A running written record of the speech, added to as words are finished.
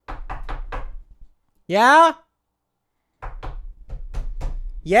Yeah?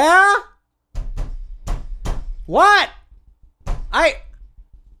 Yeah? What?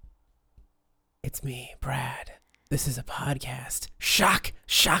 It's me, Brad. This is a podcast.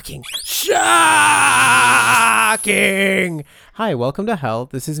 Shocking. Hi, welcome to Hell.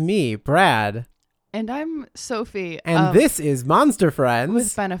 This is me, Brad. And I'm Sophie. And this is Monster Friends.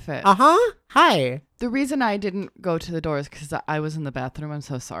 With benefit. Uh-huh. Hi. The reason I didn't go to the doors because I was in the bathroom. I'm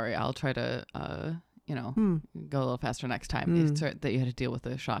so sorry. I'll try to, go a little faster next time. It's that you had to deal with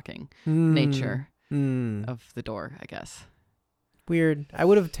the shocking nature of the door, I guess. Weird. I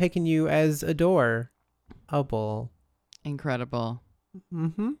would have taken you as a door. A bull. Incredible.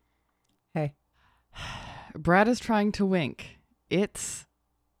 Mm-hmm. Hey. Brad is trying to wink. I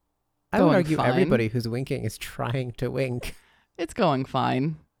would argue fine. everybody who's winking is trying to wink. It's going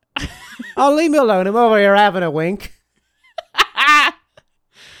fine. Oh, leave me alone. I'm over here having a wink.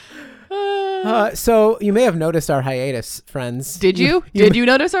 So you may have noticed our hiatus, friends. Did you? Did you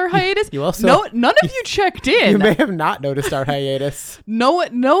notice our hiatus? You also none of you checked in. You may have not noticed our hiatus.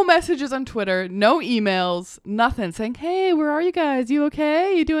 No messages on Twitter, no emails, nothing saying, "Hey, where are you guys? You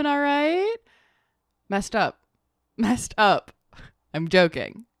okay? You doing all right?" Messed up. I'm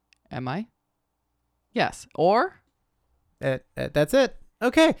joking. Am I? Yes. Or? That's it.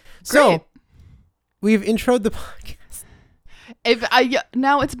 Okay. So Great. we've introed the podcast.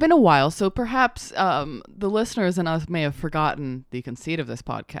 Now it's been a while, so perhaps the listeners and us may have forgotten the conceit of this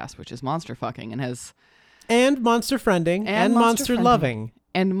podcast, which is monster fucking and monster friending and monster loving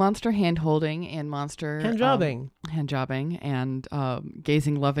and monster hand holding and monster hand jobbing and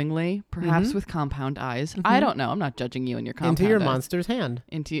gazing lovingly, perhaps with compound eyes. I don't know. I'm not judging you and your compound into your eyes. monster's hand.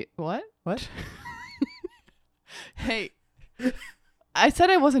 Into what? What? Hey. I said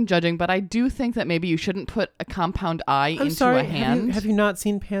I wasn't judging, but I do think that maybe you shouldn't put a compound eye into a hand. Have you not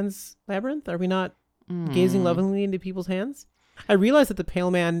seen Pan's Labyrinth? Are we not gazing lovingly into people's hands? I realize that the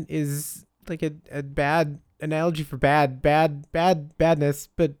pale man is like a bad analogy for badness,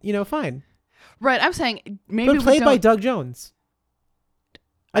 but fine. Right, I'm saying maybe but played by Doug Jones.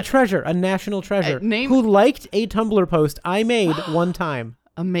 A treasure, a national treasure, who liked a Tumblr post I made one time.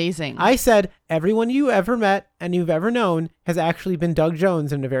 Amazing. I said, everyone you ever met and you've ever known has actually been Doug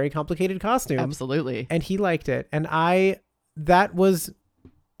Jones in a very complicated costume. Absolutely. And he liked it. And that was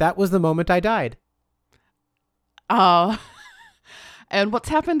the moment I died. And what's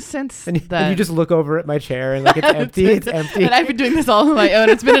happened since then? And you just look over at my chair and like it's empty. It's empty. And I've been doing this all on my own.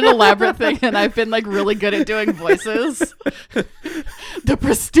 It's been an elaborate thing and I've been like really good at doing voices. The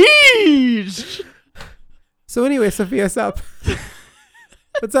prestige. So anyway, Sophia's up.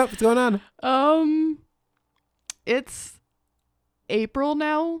 What's up? What's going on? It's April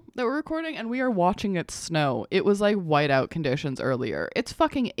now that we're recording and we are watching it snow. It was like whiteout conditions earlier. It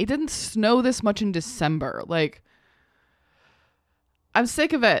didn't snow this much in December. Like, I'm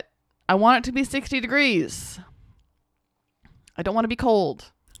sick of it. I want it to be 60 degrees. I don't want to be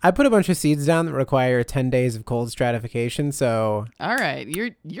cold. I put a bunch of seeds down that require 10 days of cold stratification, so... All right.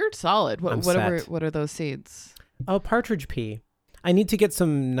 You're solid. What are those seeds? Oh, partridge pea. I need to get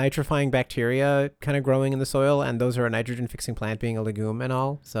some nitrifying bacteria kind of growing in the soil, and those are a nitrogen-fixing plant, being a legume and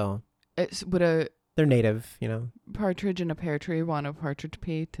all, so... They're native, Partridge in a pear tree want a partridge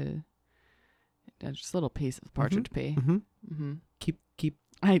pea to... just a little piece of partridge pea. Mm-hmm. Mm-hmm. Keep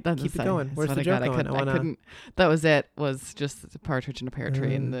it going. Where's the joke going? I couldn't. That was it. Was just the partridge in a pear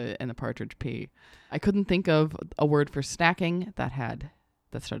tree and the partridge pea. I couldn't think of a word for snacking that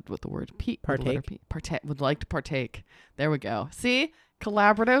started with the word P. Partake. Would like to partake. There we go. See,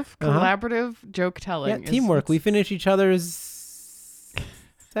 collaborative joke telling. Yeah, teamwork. We finish each other's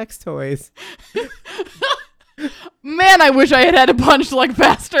sex toys. Man, I wish I had a punch like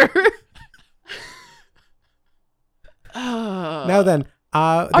faster. Now then,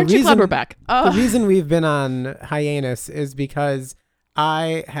 aren't you glad we're back? The reason we've been on hiatus is because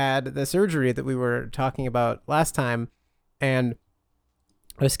I had the surgery that we were talking about last time, and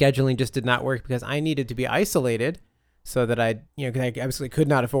the scheduling just did not work because I needed to be isolated so that because I absolutely could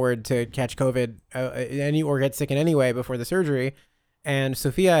not afford to catch COVID or get sick in any way before the surgery. And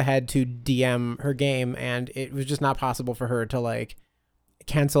Sophia had to DM her game, and it was just not possible for her to like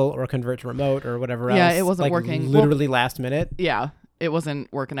cancel or convert to remote or whatever else. Yeah, it wasn't working. Literally last minute. Yeah, it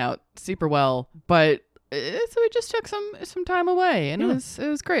wasn't working out super well, but so we just took some time away, and it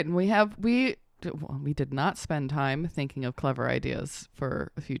was great. And we did not spend time thinking of clever ideas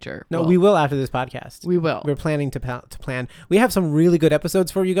for the future. No, we will after this podcast. We will. We're planning to plan. We have some really good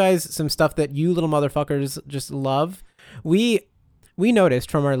episodes for you guys. Some stuff that you little motherfuckers just love. We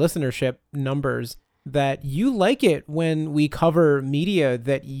noticed from our listenership numbers that you like it when we cover media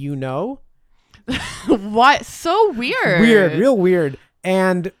that you know. What? So weird. Weird, real weird.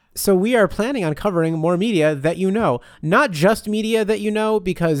 And so we are planning on covering more media that you know, not just media that you know,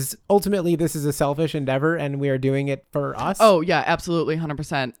 because ultimately this is a selfish endeavor and we are doing it for us. Oh yeah, absolutely,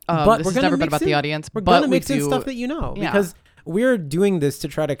 100%. But This we're has gonna never been mix about the in- audience, We're but going to we mix in do. stuff that you know, Yeah. because we're doing this to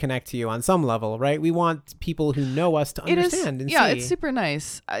try to connect to you on some level, right? We want people who know us to It is, understand and yeah, see. it's super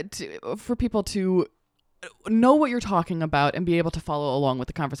nice for people to know what you're talking about and be able to follow along with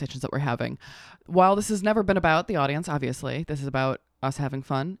the conversations that we're having. While this has never been about the audience, obviously, this is about us having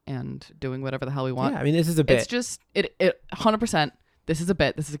fun and doing whatever the hell we want. Yeah, I mean, this is a bit. It's just it 100%. This is a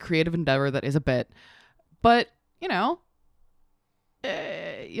bit. This is a creative endeavor that is a bit. But, you know,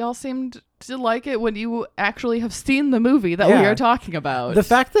 y'all seemed to like it when you actually have seen the movie that we Yeah. are talking about. The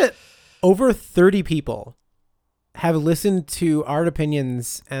fact that over 30 people have listened to our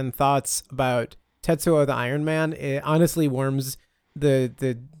opinions and thoughts about Tetsuo the Iron Man, it honestly warms the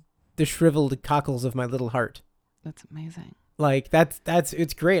shriveled cockles of my little heart. That's amazing. Like that's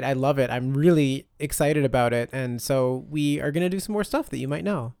it's great. I love it. I'm really excited about it. And so we are going to do some more stuff that you might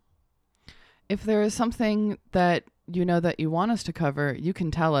know. If there is something that you know that you want us to cover, you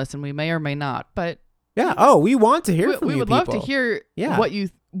can tell us and we may or may not. But Yeah. Oh, we want to hear we, from we you would people. love to hear Yeah. what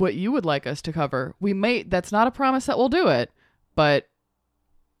you would like us to cover. We may that's not a promise that we'll do it, but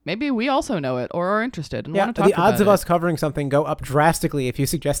maybe we also know it or are interested and Yeah, want to talk the about odds of it. us covering something go up drastically if you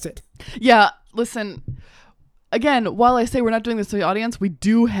suggest it. Yeah, listen. Again, while I say we're not doing this to the audience, we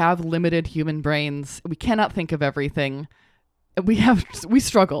do have limited human brains. We cannot think of everything. We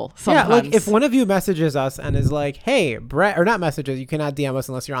struggle sometimes. Yeah, like if one of you messages us and is like, hey, Brett, or not messages, you cannot DM us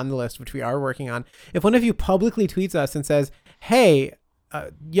unless you're on the list, which we are working on. If one of you publicly tweets us and says, hey,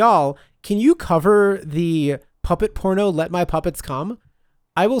 y'all, can you cover the puppet porno, Let My Puppets Come?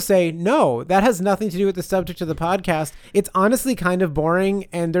 I will say, no, that has nothing to do with the subject of the podcast. It's honestly kind of boring,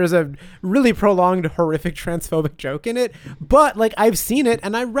 and there's a really prolonged, horrific, transphobic joke in it. But, like, I've seen it,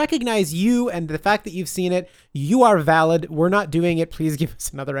 and I recognize you, and the fact that you've seen it, you are valid. We're not doing it. Please give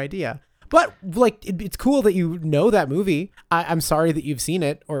us another idea. But, like, it's cool that you know that movie. I'm sorry that you've seen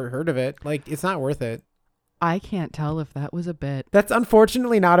it or heard of it. Like, it's not worth it. I can't tell if that was a bit. That's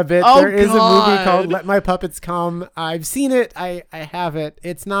unfortunately not a bit. Oh, There is a movie God. called Let My Puppets Come. I've seen it. I have it.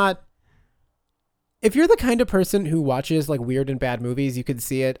 It's not. If you're the kind of person who watches like weird and bad movies, you could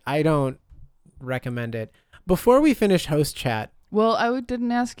see it. I don't recommend it. Before we finish host chat. Well,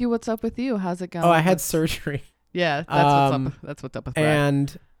 didn't ask you what's up with you. How's it going? Oh, I had surgery. Yeah, that's what's up with Brett.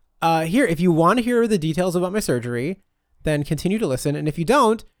 And here, if you want to hear the details about my surgery, then continue to listen. And if you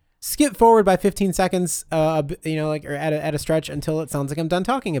don't, skip forward by 15 seconds, like or at a stretch until it sounds like I'm done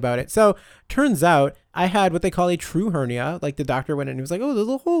talking about it. So turns out I had what they call a true hernia. Like the doctor went in and he was like, oh, there's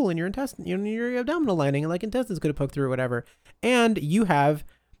a hole in your intestine, your abdominal lining, and like intestines could have poked through or whatever. And you have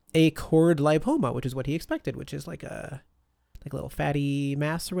a cord lipoma, which is what he expected, which is like a little fatty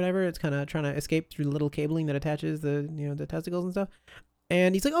mass or whatever. It's kind of trying to escape through the little cabling that attaches the testicles and stuff.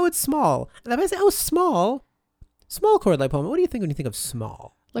 And he's like, oh, it's small. And I say, oh, small cord lipoma. What do you think when you think of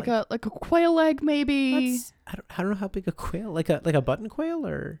small? Like a quail egg, maybe. I don't know how big a quail, like a button quail,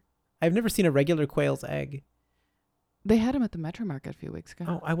 or I've never seen a regular quail's egg. They had him at the Metro Market a few weeks ago.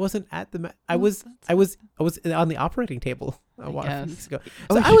 Oh, I wasn't at the. I was on the operating table a few weeks ago.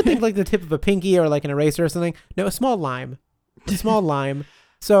 So I would think like the tip of a pinky or like an eraser or something. No, a small lime.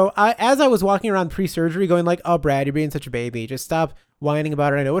 So as I was walking around pre-surgery, going like, "Oh, Brad, you're being such a baby. Just stop whining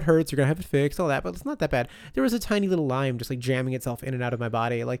about it. I know it hurts. You're gonna have it fixed, all that, but it's not that bad." There was a tiny little lime just like jamming itself in and out of my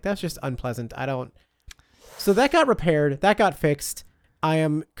body. Like that's just unpleasant. So that got repaired. That got fixed. I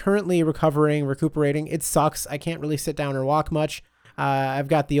am currently recuperating. It sucks. I can't really sit down or walk much. I've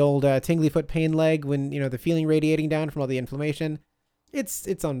got the old tingly foot pain leg when the feeling radiating down from all the inflammation. It's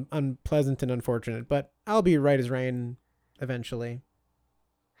unpleasant and unfortunate, but I'll be right as rain eventually.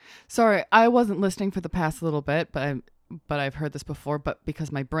 Sorry, I wasn't listening for the past little bit, but I've heard this before, but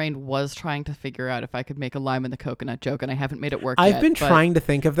because my brain was trying to figure out if I could make a lime in the coconut joke, and I haven't made it work yet. I've been but- trying to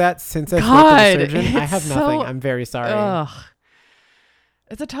think of that since I spoke God, to the surgeon. I it's have nothing. so- I'm very sorry. Ugh.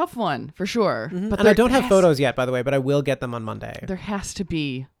 It's a tough one, for sure. Mhm. But And I don't have photos yet, by the way, but I will get them on Monday. There has to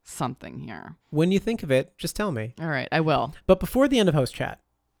be something here. When you think of it, just tell me. All right, I will. But before the end of host chat,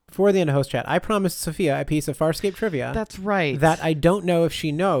 I promised Sophia a piece of Farscape trivia That's right. that I don't know if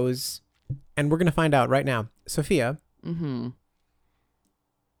she knows, and we're going to find out right now. Sophia, Mm-hmm.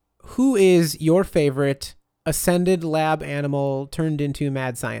 who is your favorite ascended lab animal turned into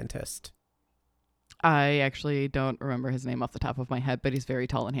mad scientist? I actually don't remember his name off the top of my head, but he's very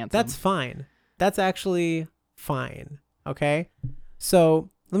tall and handsome. That's fine. That's actually fine. Okay? So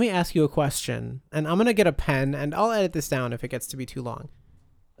let me ask you a question, and I'm going to get a pen, and I'll edit this down if it gets to be too long.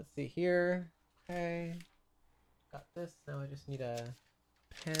 Let's see here. Okay. Got this. Now I just need a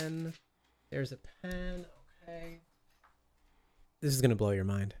pen. There's a pen. Okay. This is going to blow your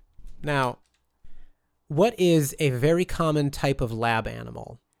mind. Now, what is a very common type of lab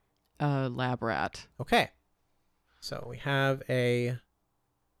animal? Lab rat. Okay. So we have a...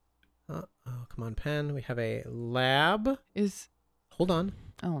 oh, come on, pen. We have a lab... Hold on.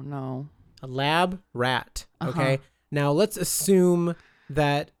 Oh, no. A lab rat. Uh-huh. Okay. Now let's assume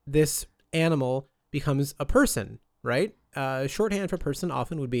that this animal becomes a person, right? Shorthand for person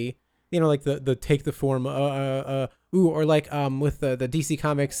often would be, like the take the form, or like with the DC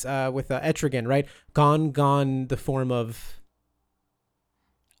Comics with Etrigan, right? Gone the form of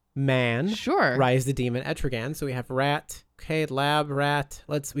man. Sure. Rise the demon Etrigan. So we have rat. Okay, lab rat.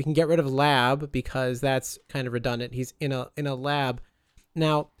 We can get rid of lab because that's kind of redundant. He's in a lab.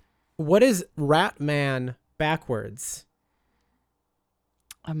 Now, what is rat man backwards?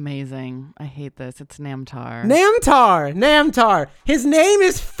 Amazing. I hate this. It's Namtar. Namtar. His name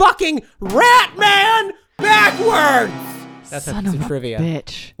is fucking Ratman backwards. That's Son a of trivia.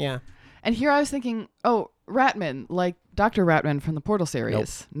 Bitch. Yeah. And here I was thinking, Ratman, like Dr. Ratman from the Portal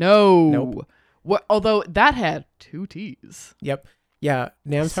series. Nope. What? Although that had 2 T's. Yep. Yeah.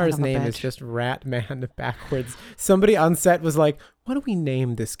 Namtar's Son of a name is bitch. just Ratman backwards. Somebody on set was like, "What do we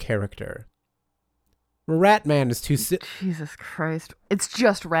name this character?" Ratman is too. Jesus Christ! It's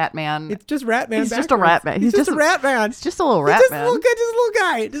just Ratman. It's just Ratman. He's backwards. just a Ratman. He's just a Ratman. He's just a little He's Ratman. just a little guy. Just a little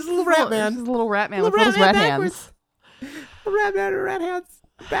guy. Just a little Ratman. Just a little Ratman Little with all his Ratman rat backwards. hands. A Ratman and rat hands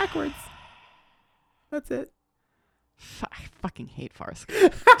backwards. That's it. I fucking hate Farsk.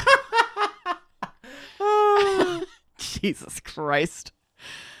 Oh. Jesus Christ.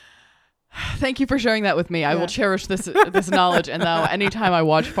 Thank you for sharing that with me. I Yeah. will cherish this knowledge, and now anytime I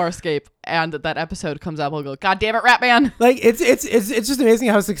watch Farscape and that episode comes up, I'll go, God damn it, Ratman! Like it's just amazing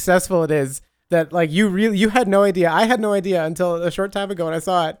how successful it is. That like you had no idea. I had no idea until a short time ago when I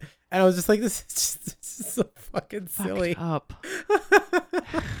saw it, and I was just like, this is so fucking silly. Fucked up.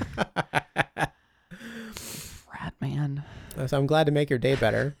 Ratman. So I'm glad to make your day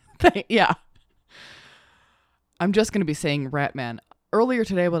better. Yeah. I'm just going to be saying Ratman. Earlier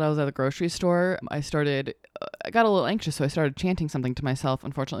today when I was at the grocery store, I got a little anxious, so I started chanting something to myself.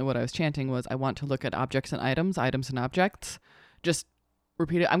 Unfortunately, what I was chanting was, I want to look at objects and items and objects. Just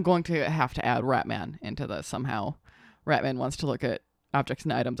repeat it. I'm going to have to add Ratman into this somehow. Ratman wants to look at objects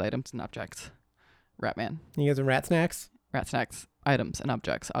and items and objects. Ratman. You get some rat snacks? Rat snacks, items and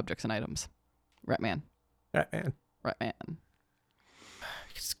objects and items. Ratman. Ratman. Ratman.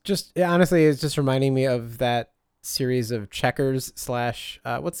 Honestly, it's just reminding me of that series of Checkers /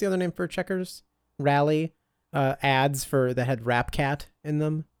 what's the other name for Checkers? Rally ads that had Rap Cat in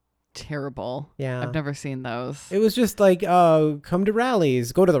them. Terrible. Yeah. I've never seen those. It was just like, come to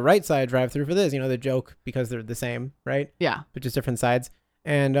Rallies, go to the right side drive through for this. The joke, because they're the same, right? Yeah. But just different sides.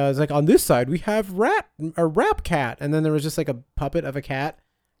 And it's like, on this side, we have Rap Cat. And then there was just like a puppet of a cat.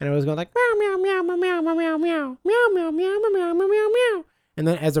 And it was going like, meow, meow, meow, meow, meow, meow, meow, meow, meow, meow, meow, meow, meow, meow, meow. And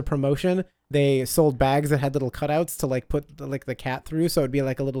then as a promotion, they sold bags that had little cutouts to like put the cat through. So it'd be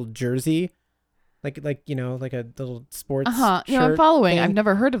like a little jersey. Like a little sports shirt I'm following. thing. I've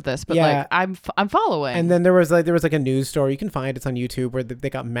never heard of this, but Yeah. I'm following. And then there was like a news story you can find. It's on YouTube where they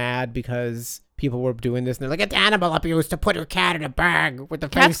got mad because people were doing this and they're like, it's animal abuse to put a cat in a bag with the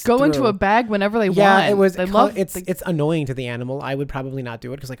cats face go into through. a bag whenever they want. Yeah, it was. They love. It's annoying to the animal. I would probably not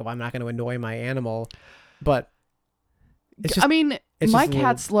do it because I'm not going to annoy my animal. But it's just, I mean, it's my just a little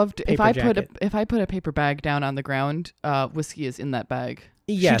cats loved if paper I put a paper bag down on the ground. Whiskey is in that bag.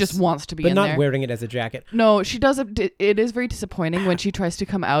 yes, She just wants to be but in not there. wearing it as a jacket. No, she does. It is very disappointing when she tries to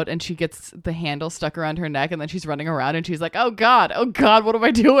come out and she gets the handle stuck around her neck, and then she's running around and she's like, "Oh God, what am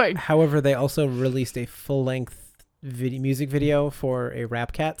I doing?" However, they also released a full-length music video for a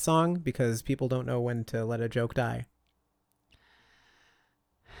Rap Cat song because people don't know when to let a joke die.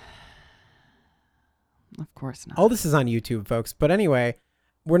 Of course not. All this is on YouTube, folks. But anyway,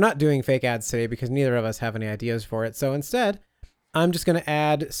 we're not doing fake ads today because neither of us have any ideas for it. So instead, I'm just going to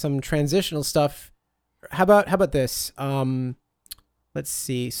add some transitional stuff. How about this? Let's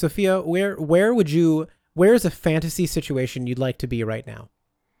see. Sophia, where's a fantasy situation you'd like to be right now?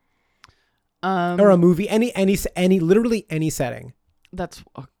 Or a movie, literally any setting. That's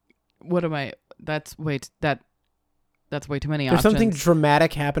what am I? That's way too many There's options. something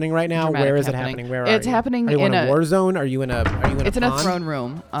dramatic happening right now. Dramatic Where is happening. it happening? Where It's are you? happening Are you in in a a war zone? Are you in a It's in a pond? throne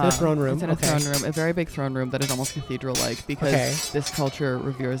room. It's in a throne room. It's in a Okay. throne room, a very big throne room that is almost cathedral-like because Okay. this culture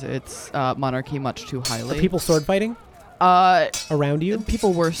reveres its monarchy much too highly. Are people sword fighting around you?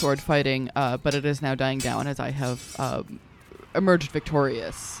 People were sword fighting, but it is now dying down as I have emerged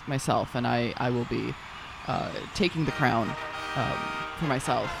victorious myself, and I will be taking the crown for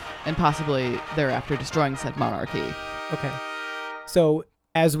myself, and possibly thereafter destroying said monarchy. Okay. So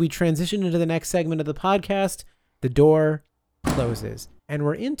as we transition into the next segment of the podcast, the door closes and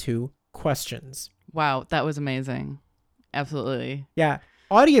we're into questions. Wow, that was amazing. Absolutely. Yeah.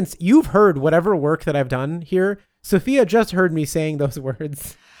 Audience, you've heard whatever work that I've done here. Sophia just heard me saying those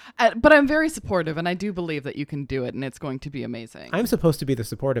words. But I'm very supportive, and I do believe that you can do it, and it's going to be amazing. I'm supposed to be the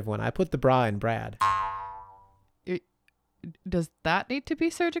supportive one. I put the bra in Brad. Does that need to be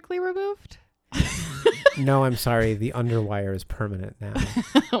surgically removed? No, I'm sorry. The underwire is permanent now.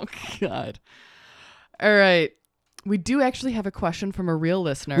 Oh, God. All right. We do actually have a question from a real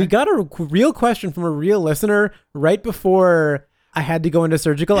listener. We got a real question from a real listener right before I had to go into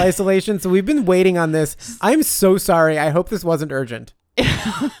surgical isolation. So we've been waiting on this. I'm so sorry. I hope this wasn't urgent.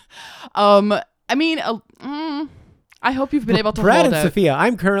 I mean, I hope you've been able to Brad hold and out. Sophia,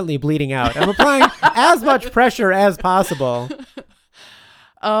 I'm currently bleeding out. I'm applying as much pressure as possible.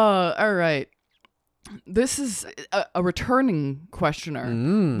 All right. This is a returning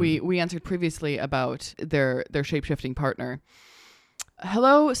questioner. We answered previously about their shape-shifting partner.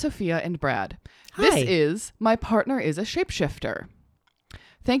 Hello, Sophia and Brad. Hi. This is my partner is a shapeshifter.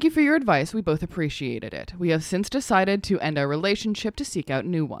 Thank you for your advice. We both appreciated it. We have since decided to end our relationship to seek out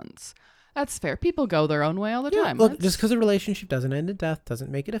new ones. That's fair. People go their own way all the time. Look, just because a relationship doesn't end in death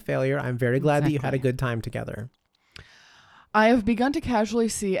doesn't make it a failure. I'm very glad that you had a Exactly. good time together. I have begun to casually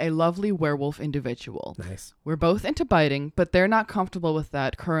see a lovely werewolf individual. Nice. We're both into biting, but they're not comfortable with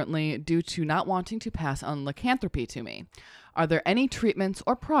that currently due to not wanting to pass on lycanthropy to me. Are there any treatments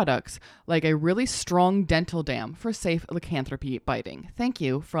or products like a really strong dental dam for safe lycanthropy biting? Thank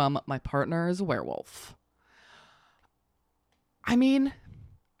you from my partner's werewolf. I mean,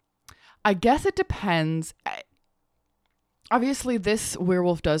 I guess it depends. Obviously, this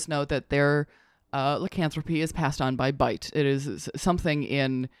werewolf does know that their lycanthropy is passed on by bite. It is something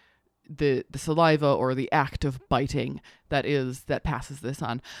in the saliva or the act of biting that passes this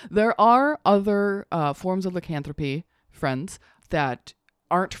on. There are other forms of lycanthropy, friends, that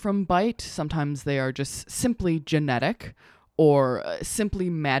aren't from bite. Sometimes they are just simply genetic or simply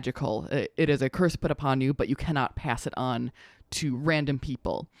magical. It is a curse put upon you, but you cannot pass it on to random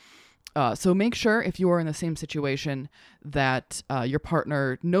people. So make sure, if you are in the same situation, that your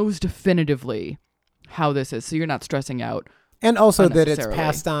partner knows definitively how this is, so you're not stressing out. And also that it's Unnecessarily.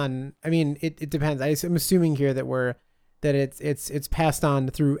 passed on. I mean, it depends. I'm assuming here that it's passed on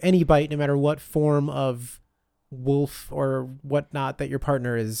through any bite, no matter what form of wolf or whatnot that your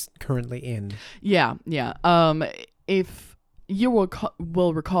partner is currently in. Yeah. If you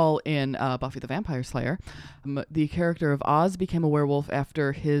will recall in Buffy the Vampire Slayer, the character of Oz became a werewolf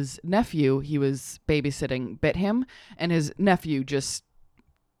after his nephew he was babysitting bit him, and his nephew just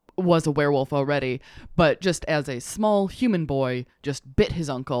was a werewolf already, but just as a small human boy, just bit his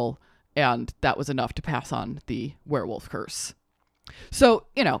uncle, and that was enough to pass on the werewolf curse. So,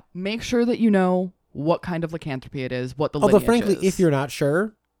 make sure that you know what kind of lycanthropy it is, what the lineage Although, frankly, is. if you're not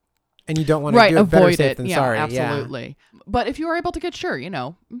sure and you don't want to do it, better avoid safe it. than Yeah, sorry. absolutely. But if you are able to get sure,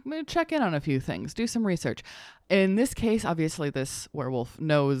 check in on a few things, do some research. In this case, obviously, this werewolf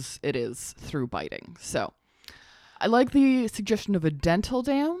knows it is through biting. So I like the suggestion of a dental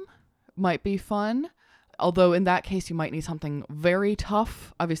dam. Might be fun. Although in that case, you might need something very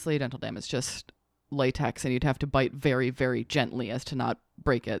tough. Obviously, a dental dam is just latex, and you'd have to bite very, very gently as to not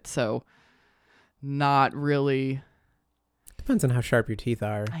break it. So not really... Depends on how sharp your teeth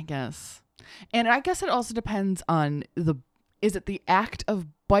are. I guess. And I guess it also depends on is it the act of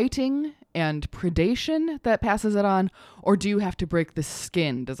biting and predation that passes it on, or do you have to break the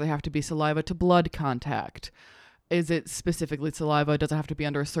skin? Does it have to be saliva to blood contact? Is it specifically saliva? Does it have to be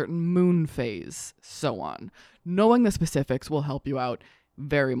under a certain moon phase? So on. Knowing the specifics will help you out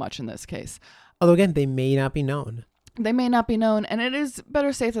very much in this case. Although, again, they may not be known. They may not be known, and it is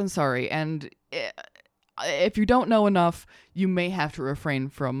better safe than sorry. And if you don't know enough, you may have to refrain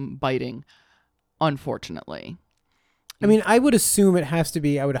from biting, unfortunately. I mean, I would assume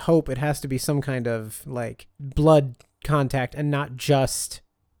I would hope it has to be some kind of like blood contact and not just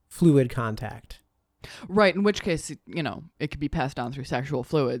fluid contact. Right, in which case, it could be passed on through sexual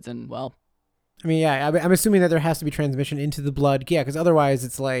fluids, and well... I mean, yeah, I'm assuming that there has to be transmission into the blood. Yeah, because otherwise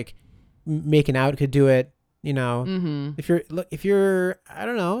it's like making out could do it, Mm-hmm. If you're, I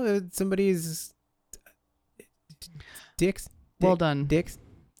don't know, somebody's dicks. Well done. Dicks.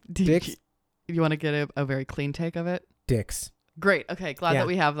 You want to get a very clean take of it? Dicks. Great. Okay. Glad Yeah. that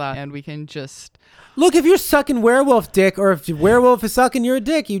we have that, and we can just. Look, if you're sucking werewolf dick, or if werewolf is sucking your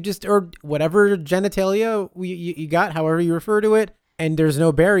dick, you just, or whatever genitalia you got, however you refer to it, and there's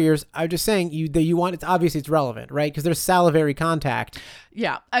no barriers. I'm just saying you want, it's obviously it's relevant, right? Because there's salivary contact.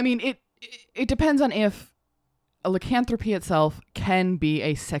 Yeah. I mean, it depends on if a lycanthropy itself can be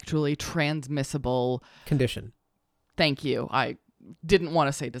a sexually transmissible Condition. Thank you. I didn't want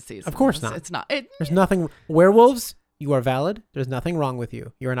to say disease. Of course not. It's not. There's nothing. Werewolves, you are valid. There's nothing wrong with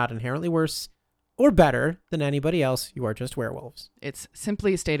you. You are not inherently worse or better than anybody else. You are just werewolves. It's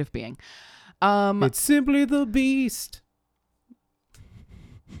simply a state of being. It's simply the beast.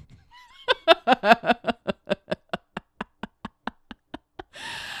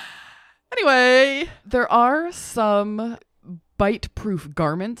 Anyway, there are some bite-proof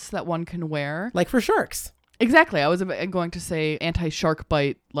garments that one can wear. Like for sharks. Exactly. I was going to say anti-shark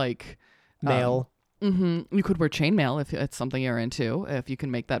bite, like Male. You could wear chainmail if it's something you're into. If you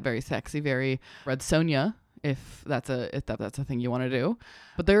can make that very sexy, very Red Sonja, if that's a thing you want to do.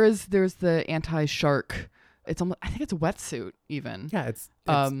 But there's the anti-shark. It's almost, I think it's a wetsuit even. Yeah, it's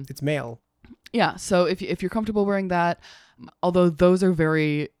male. Yeah. So if you're comfortable wearing that, although those are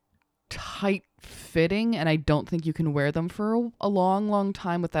very tight fitting, and I don't think you can wear them for a long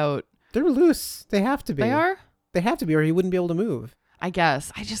time without. They're loose. They have to be. They are? They have to be, or you wouldn't be able to move. I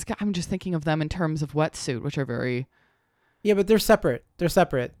guess. I'm just thinking of them in terms of wetsuit, which are very. Yeah, but they're separate. Okay,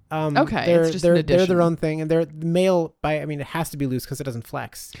 it's just an they're addition. their own thing, and they're male by. I mean, it has to be loose because it doesn't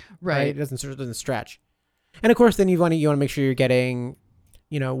flex. Right. It doesn't stretch. And of course, then you want to make sure you're getting,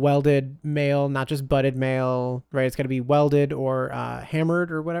 welded mail, not just butted mail. Right. It's got to be welded or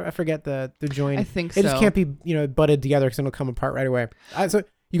hammered or whatever. I forget the joint. I think it just can't be butted together because it'll come apart right away. So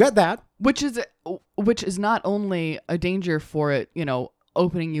you got that. Which is not only a danger for it,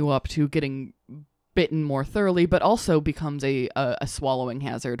 opening you up to getting bitten more thoroughly, but also becomes a swallowing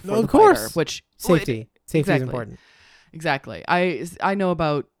hazard for the biter, which safety is exactly. important. Exactly. I know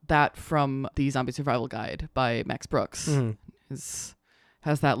about that from the Zombie Survival Guide by Max Brooks. Mm-hmm.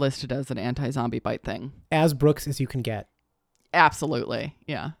 Has that listed as an anti-zombie bite thing. As Brooks as you can get. Absolutely.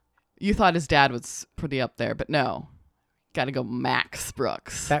 Yeah. You thought his dad was pretty up there, but no. Got to go Max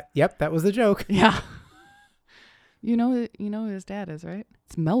Brooks. That was the joke. Yeah. You know who his dad is, right?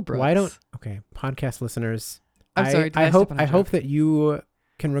 It's Mel Brooks. Podcast listeners. I'm sorry. I hope that you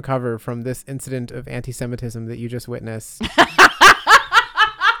can recover from this incident of anti-Semitism that you just witnessed.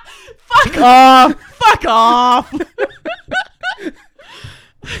 Fuck off! Fuck off!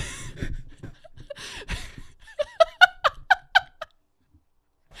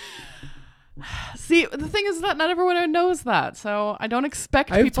 See, the thing is that not everyone knows that, so I don't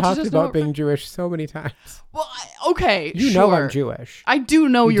expect people to just know. I've talked about being Jewish so many times. Well, okay, you know I'm Jewish. I do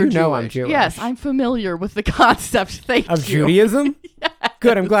know you're Jewish. Know I'm Jewish. Yes, I'm familiar with the concept. Thank you. Of Judaism? Yes.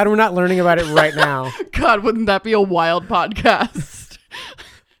 Good. I'm glad we're not learning about it right now. God, wouldn't that be a wild podcast?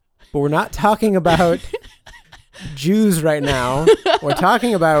 But we're not talking about Jews right now. We're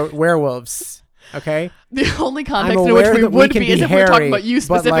talking about werewolves. Okay. The only context in which we would be is if we're talking about you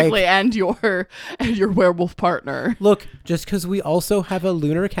specifically and your werewolf partner. Look, just because we also have a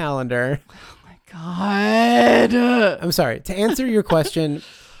lunar calendar. Oh my God. I'm sorry. To answer your question,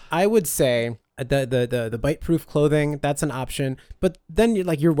 I would say the bite-proof clothing, that's an option. But then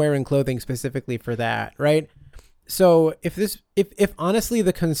you're wearing clothing specifically for that, right? So if honestly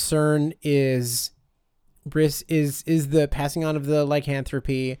the concern is the passing on of the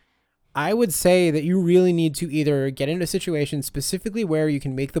lycanthropy, I would say that you really need to either get into a situation specifically where you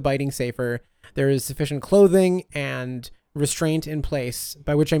can make the biting safer. There is sufficient clothing and restraint in place,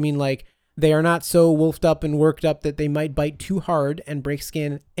 by which I mean they are not so wolfed up and worked up that they might bite too hard and break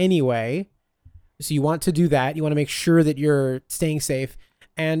skin anyway. So you want to do that. You want to make sure that you're staying safe.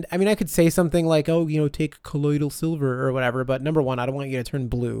 And I mean, I could say something like, take colloidal silver or whatever, but number one, I don't want you to turn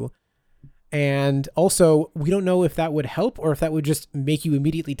blue. And also, we don't know if that would help or if that would just make you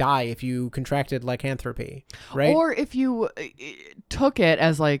immediately die if you contracted lycanthropy, right? Or if you took it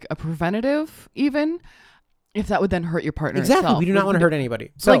as a preventative, even if that would then hurt your partner. Exactly. Itself. We do not want to hurt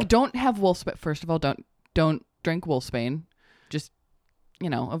anybody. So don't have wolfsbane. First of all, don't drink wolfsbane. Just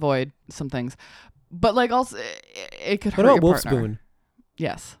avoid some things. But also, it could hurt your partner. Wolf spoon?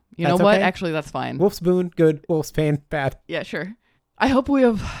 Yes. You know what? Okay? Actually, that's fine. Wolf spoon, good. Wolfsbane, bad. Yeah, sure. I hope we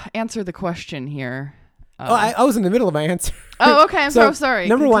have answered the question here. I was in the middle of my answer. Oh, okay. I'm so sorry.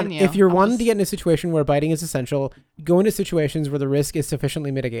 Number one, if you're wanting to get in a situation where biting is essential, go into situations where the risk is sufficiently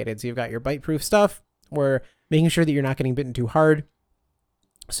mitigated. So you've got your bite-proof stuff, where making sure that you're not getting bitten too hard,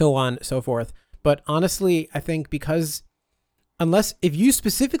 so on, so forth. But honestly, I think because Unless if you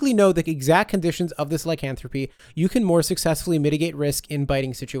specifically know the exact conditions of this lycanthropy, you can more successfully mitigate risk in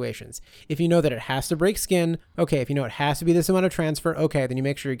biting situations. If you know that it has to break skin, okay. If you know it has to be this amount of transfer, okay, then you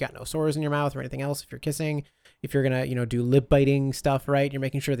make sure you got no sores in your mouth or anything else. If you're kissing, if you're gonna, do lip biting stuff, right? You're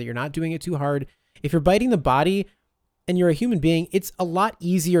making sure that you're not doing it too hard. If you're biting the body and you're a human being, it's a lot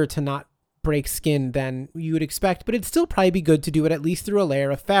easier to not break skin than you would expect, but it'd still probably be good to do it at least through a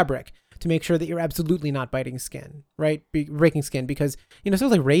layer of fabric to make sure that you're absolutely not biting skin, right? Breaking skin, because, something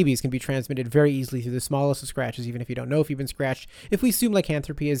like rabies can be transmitted very easily through the smallest of scratches, even if you don't know if you've been scratched. If we assume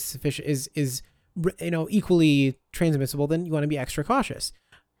lycanthropy is sufficient, is equally transmissible, then you want to be extra cautious.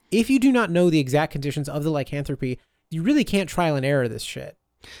 If you do not know the exact conditions of the lycanthropy, you really can't trial and error this shit.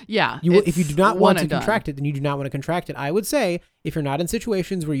 Yeah. If you do not want to contract it, then you do not want to contract it. I would say if you're not in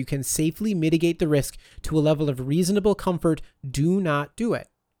situations where you can safely mitigate the risk to a level of reasonable comfort, do not do it.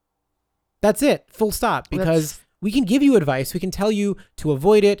 That's it. Full stop. Because we can give you advice. We can tell you to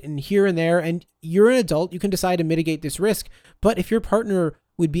avoid it and here and there. And you're an adult. You can decide to mitigate this risk. But if your partner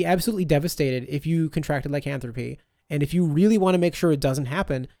would be absolutely devastated if you contracted lycanthropy, and if you really want to make sure it doesn't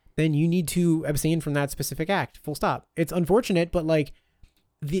happen, then you need to abstain from that specific act. Full stop. It's unfortunate, but like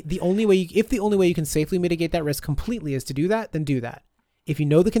the only way you can safely mitigate that risk completely is to do that, then do that. If you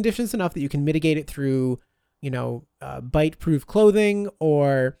know the conditions enough that you can mitigate it through, bite-proof clothing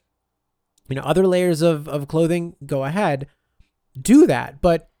or other layers of clothing, go ahead, do that.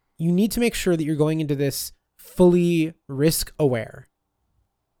 But you need to make sure that you're going into this fully risk aware.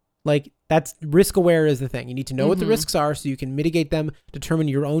 Like that's risk aware is the thing. You need to know what the risks are so you can mitigate them, determine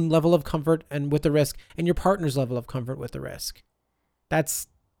your own level of comfort and with the risk and your partner's level of comfort with the risk. That's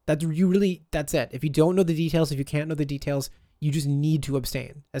it. If you don't know the details, if you can't know the details, you just need to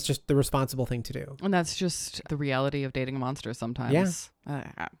abstain. That's just the responsible thing to do. And that's just the reality of dating a monster sometimes. Yeah.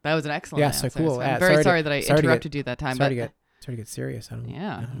 That was an excellent answer. So cool. So I'm very sorry that I interrupted you that time. Sorry to get serious. It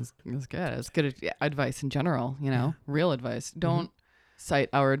was good. It was good advice in general, real advice. Don't cite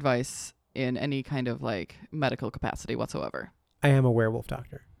our advice in any kind of like medical capacity whatsoever. I am a werewolf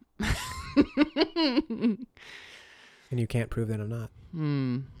doctor. And you can't prove that I'm not.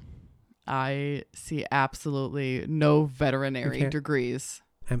 I see absolutely no veterinary degrees.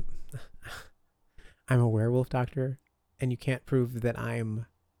 I'm a werewolf doctor, and you can't prove that I'm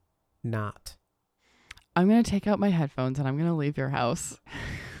not. I'm going to take out my headphones and I'm going to leave your house.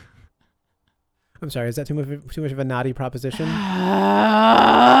 I'm sorry, is that too much of a naughty proposition?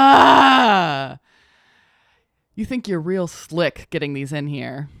 You think you're real slick getting these in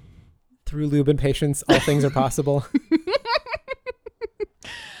here. Through lube and patience, all things are possible.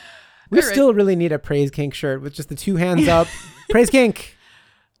 We still really need a Praise Kink shirt with just the two hands up. Praise Kink!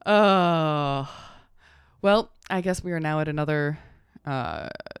 Well, I guess we are now at another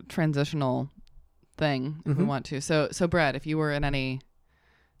transitional thing if we want to. So Brad, if you were in any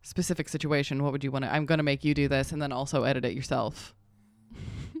specific situation, what would you want to... I'm going to make you do this and then also edit it yourself.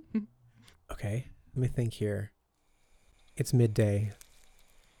 Okay, let me think here. It's midday.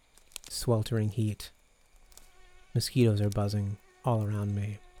 Sweltering heat. Mosquitoes are buzzing all around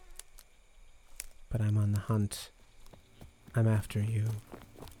me. But I'm on the hunt. I'm after you.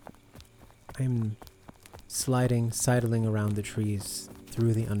 I'm sidling around the trees,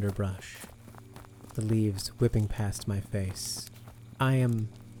 through the underbrush. The leaves whipping past my face. I am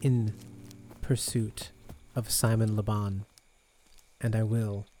in pursuit of Simon Le Bon, and I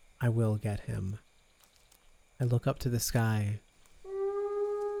will get him. I look up to the sky,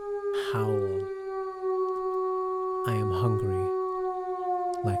 howl. I am hungry,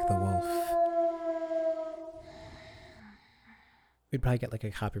 like the wolf. We'd probably get like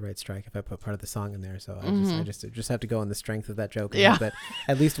a copyright strike if I put part of the song in there, so I just have to go on the strength of that joke. Yeah. But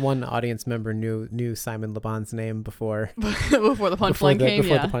at least one audience member knew Simon Le Bon's name before the punchline came.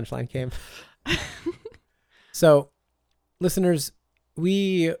 Before the punchline came. So, listeners,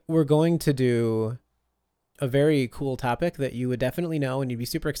 we were going to do a very cool topic that you would definitely know and you'd be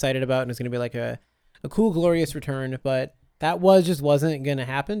super excited about, and it's going to be like a cool, glorious return. But that wasn't going to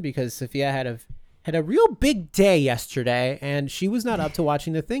happen because Sophia had a real big day yesterday, and she was not up to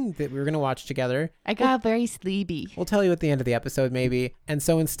watching the thing that we were going to watch together. I got very sleepy. We'll tell you at the end of the episode, maybe. And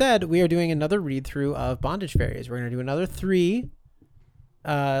so instead, we are doing another read-through of Bondage Fairies. We're going to do another 3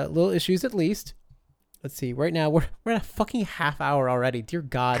 little issues at least. Let's see. Right now, we're at a fucking half hour already. Dear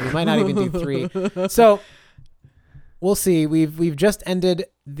God, we might not even do 3. So we'll see. We've just ended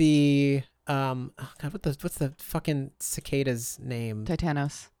the... God, what's the fucking cicada's name?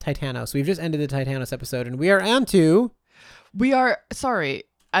 Titanos. We've just ended the Titanos episode, and we are on to... Sorry.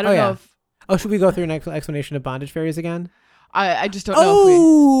 I don't know if... Oh, should we go through an explanation of Bondage Fairies again? I just don't know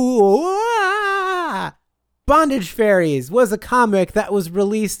if Bondage Fairies was a comic that was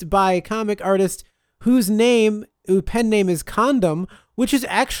released by a comic artist whose pen name is Condom, which is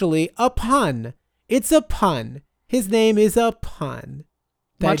actually a pun. It's a pun. His name is a pun.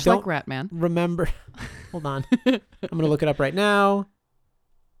 Much like Ratman. Remember. Hold on. I'm going to look it up right now.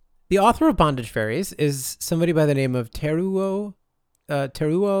 The author of Bondage Fairies is somebody by the name of Teruo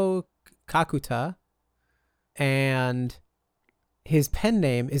Kakuta, and his pen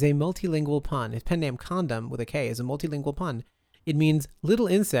name is a multilingual pun. His pen name, Condom, with a K, is a multilingual pun. It means little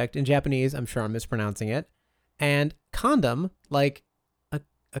insect in Japanese. I'm sure I'm mispronouncing it. And condom, like a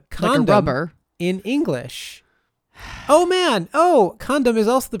condom, like a rubber, in English. Oh, man. Oh, Condom is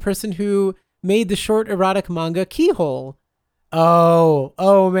also the person who made the short erotic manga Keyhole.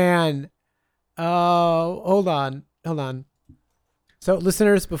 Oh, man. Oh, hold on. So,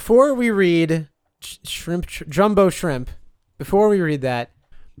 listeners, before we read Jumbo Shrimp, before we read that,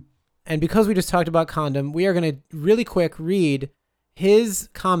 and because we just talked about Condom, we are going to really quick read his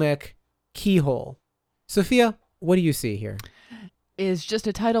comic Keyhole. Sophia, what do you see here? Is just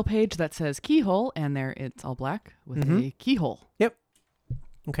a title page that says Keyhole, and there it's all black with a keyhole. Yep.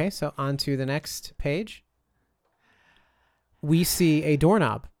 Okay, so on to the next page. We see a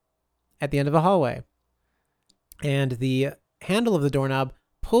doorknob at the end of a hallway. And the handle of the doorknob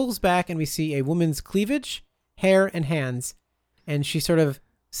pulls back, and we see a woman's cleavage, hair, and hands. And she sort of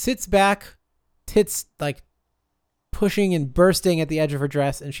sits back, tits like pushing and bursting at the edge of her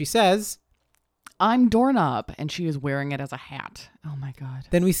dress, and she says, "I'm Doorknob," and she is wearing it as a hat. Oh my God.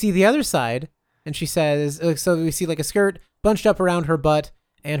 Then we see the other side, and she says, so we see like a skirt bunched up around her butt,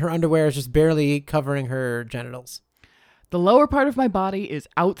 and her underwear is just barely covering her genitals. "The lower part of my body is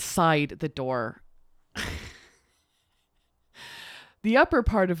outside the door. The upper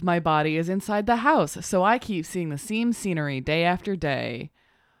part of my body is inside the house, so I keep seeing the same scenery day after day."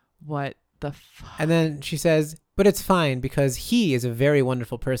 What the fuck? And then she says, "But it's fine because he is a very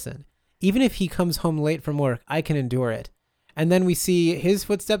wonderful person. Even if he comes home late from work, I can endure it." And then we see his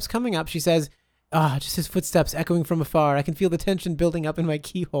footsteps coming up. She says, just his footsteps echoing from afar. I can feel the tension building up in my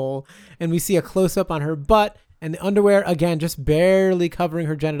keyhole. And we see a close-up on her butt and the underwear, again, just barely covering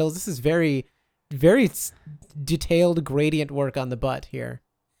her genitals. This is very, very detailed gradient work on the butt here.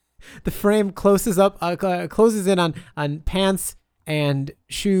 The frame closes in on pants and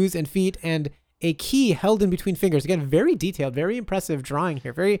shoes and feet and a key held in between fingers. Again, very detailed, very impressive drawing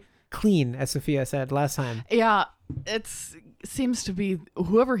here. Very clean, as Sophia said last time. Yeah, seems to be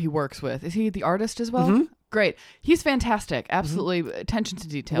whoever he works with. Is he the artist as well? Mm-hmm. Great. He's fantastic. Absolutely. Attention to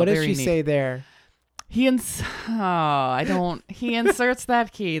detail. What does Very she neat. say there? He inserts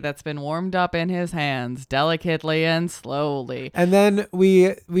that key that's been warmed up in his hands delicately and slowly. And then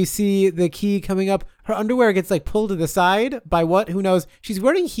we see the key coming up. Her underwear gets like pulled to the side by what? Who knows? She's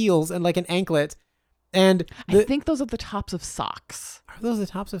wearing heels and like an anklet. And I think those are the tops of socks. Are those the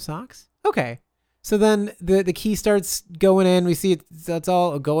tops of socks? Okay. So then the key starts going in. We see it's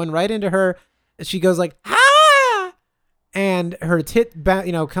all going right into her. She goes like, "Ah!" And her tit,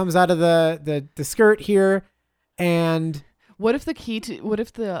 comes out of the skirt here. And what if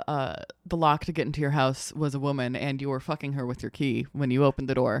the lock to get into your house was a woman and you were fucking her with your key when you opened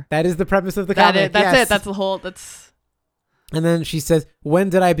the door? That is the premise of the comic. That's yes. it. That's the whole. That's. And then she says, "When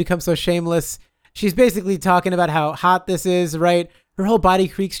did I become so shameless?" She's basically talking about how hot this is, right? Her whole body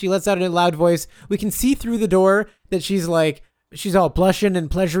creaks. She lets out a loud voice. We can see through the door that she's all blushing and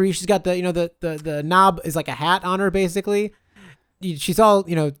pleasury. She's got the knob is like a hat on her, basically. She's all,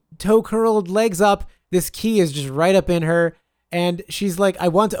 toe curled, legs up. This key is just right up in her. And she's like, "I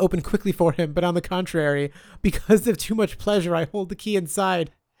want to open quickly for him, but on the contrary, because of too much pleasure, I hold the key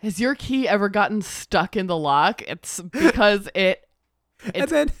inside." Has your key ever gotten stuck in the lock? It's because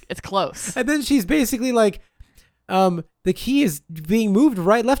it's close. And then she's basically like, the key is being moved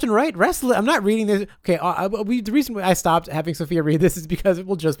left and right, restless. I'm not reading this. Okay, the reason I stopped having Sophia read this is because it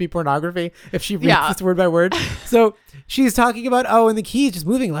will just be pornography if she reads this word by word. So she's talking about, and the key is just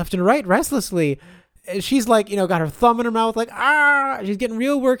moving left and right restlessly. She's like, got her thumb in her mouth, like, she's getting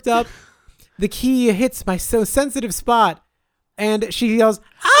real worked up. The key hits my so sensitive spot, and she yells,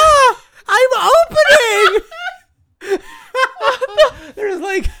 "I'm opening!" There's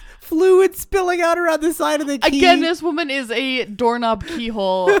like fluid spilling out around the side of the key. Again, this woman is a doorknob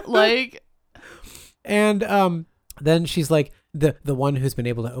keyhole. And then she's like, the one who's been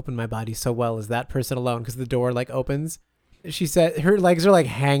able to open my body so well is that person alone, because the door like opens. She said her legs are like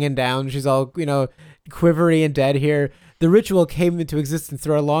hanging down. She's all, quivery and dead here. "The ritual came into existence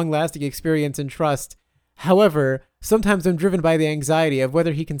through our long-lasting experience and trust. However, sometimes I'm driven by the anxiety of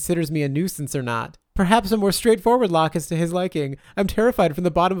whether he considers me a nuisance or not." Perhaps a more straightforward lock is to his liking. I'm terrified from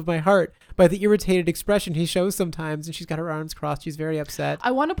the bottom of my heart by the irritated expression he shows sometimes, and she's got her arms crossed. She's very upset.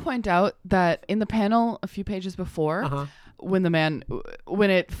 I want to point out that in the panel a few pages before, when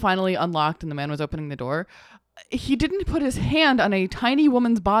it finally unlocked and the man was opening the door, he didn't put his hand on a tiny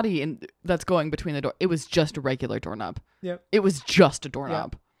woman's body that's going between the door. It was just a regular doorknob. Yep. It was just a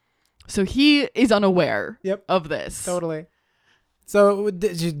doorknob. Yep. So he is unaware Yep. of this. Totally. So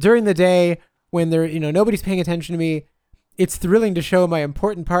during the day, when nobody's paying attention to me, it's thrilling to show my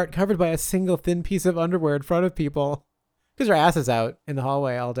important part covered by a single thin piece of underwear in front of people, because her ass is out in the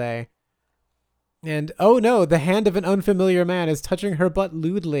hallway all day. And oh no, the hand of an unfamiliar man is touching her butt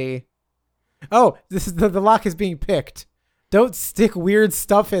lewdly. Oh, this is the lock is being picked. Don't stick weird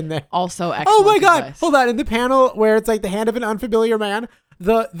stuff in there. Also, excellent. Oh my God! Advice. Hold on. In the panel where it's like the hand of an unfamiliar man,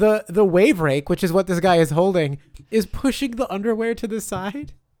 the wave rake, which is what this guy is holding, is pushing the underwear to the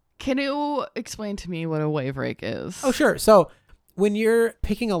side. Can you explain to me what a wave rake is? Oh, sure. So when you're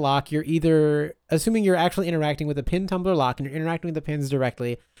picking a lock, you're either assuming you're actually interacting with a pin tumbler lock and you're interacting with the pins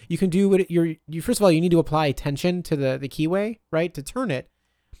directly. You can do what you first of all, you need to apply tension to the keyway, right, to turn it.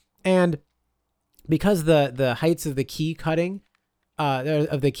 And because the heights of the key cutting,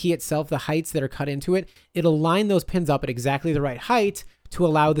 of the key itself, the heights that are cut into it, it'll line those pins up at exactly the right height to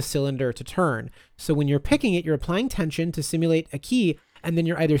allow the cylinder to turn. So when you're picking it, you're applying tension to simulate a key, and then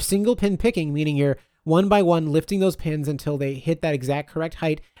you're either single pin picking, meaning you're one by one lifting those pins until they hit that exact correct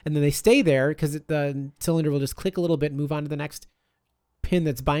height, and then they stay there because the cylinder will just click a little bit and move on to the next pin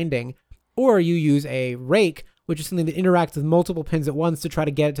that's binding. Or you use a rake, which is something that interacts with multiple pins at once to try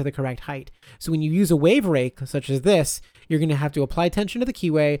to get it to the correct height. So when you use a wave rake, such as this, you're going to have to apply tension to the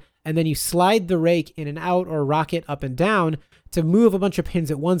keyway, and then you slide the rake in and out or rock it up and down to move a bunch of pins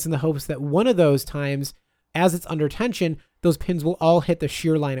at once in the hopes that one of those times, as it's under tension, those pins will all hit the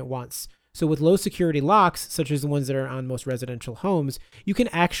shear line at once. So with low security locks, such as the ones that are on most residential homes, you can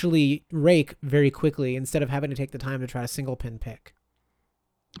actually rake very quickly instead of having to take the time to try to single pin pick.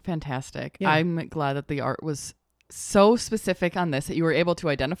 Fantastic. Yeah. I'm glad that the art was so specific on this that you were able to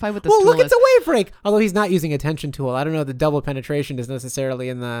identify what this Well, tool look, is. it's a wave rake. Although he's not using a tension tool. I don't know. The double penetration is necessarily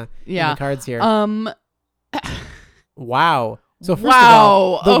in the cards here. Wow. So first of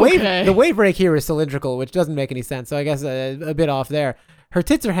all, the wave rake here is cylindrical, which doesn't make any sense. So I guess a bit off there. Her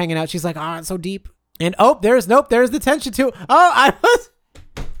tits are hanging out. She's like, it's so deep. And there's the tension too.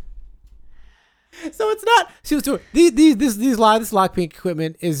 So it's not. So this lockpick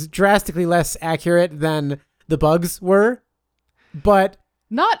equipment is drastically less accurate than the bugs were, but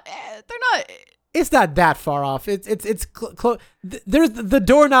they're not. It's not that far off. It's close. There's the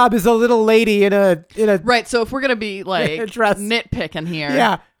doorknob is a little lady in a right. So if we're gonna be like nitpicking here,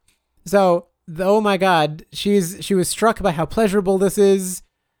 yeah. So oh my God, she was struck by how pleasurable this is.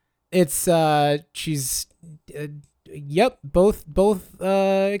 It's both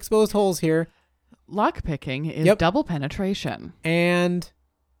exposed holes here. Lockpicking is double penetration. And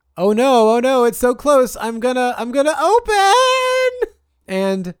oh no, it's so close. I'm gonna open.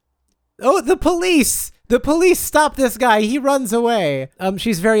 And the police stop this guy. He runs away.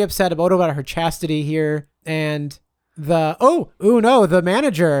 She's very upset about her chastity here. And the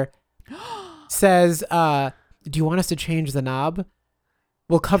manager says, do you want us to change the knob?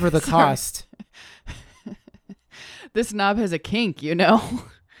 We'll cover the cost. This knob has a kink, you know.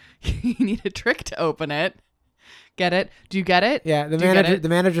 You need a trick to open it. Get it? Do you get it? Yeah, the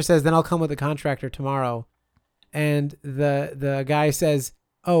manager says, then I'll come with the contractor tomorrow. And the guy says,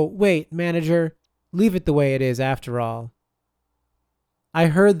 oh, wait, manager, leave it the way it is after all. I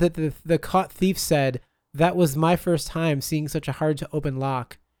heard that the caught thief said, that was my first time seeing such a hard to open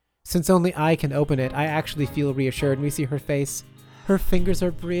lock. Since only I can open it, I actually feel reassured. And we see her face. Her fingers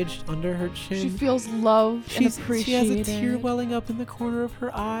are bridged under her chin. She feels loved and appreciated. She has a tear welling up in the corner of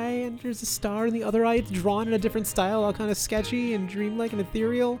her eye, and there's a star in the other eye. It's drawn in a different style, all kind of sketchy and dreamlike and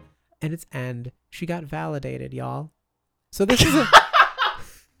ethereal. And its end. She got validated, y'all. So this is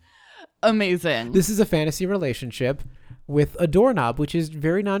amazing. This is a fantasy relationship with a doorknob, which is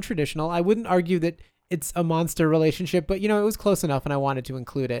very non-traditional. I wouldn't argue that it's a monster relationship, but it was close enough, and I wanted to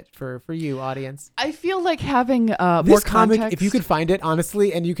include it for you, audience. I feel like having this more comic, context. if you could find it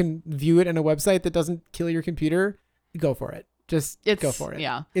honestly, and you can view it on a website that doesn't kill your computer, go for it. Go for it.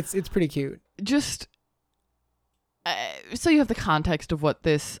 Yeah, it's pretty cute. Just so you have the context of what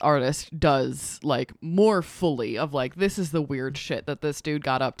this artist does, like more fully of like this is the weird shit that this dude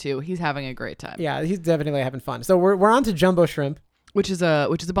got up to. He's having a great time. Yeah, he's definitely having fun. So we're on to Jumbo Shrimp. Which is a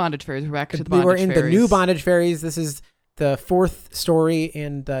bondage fairies. We're back to the bondage fairies. We were in fairies. the new bondage fairies. This is the fourth story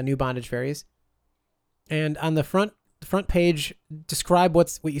in the new bondage fairies. And on the front page, describe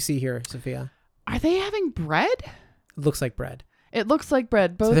what you see here, Sophia. Are they having bread? Looks like bread. It looks like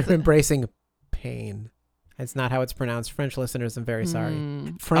bread. So Both. they're embracing pain. It's not how it's pronounced. French listeners, I'm very sorry.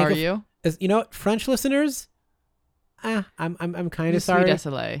 Are you? You know what? French listeners, I'm kind of sorry.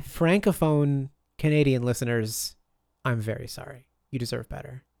 Désolé. Francophone Canadian listeners, I'm very sorry. You deserve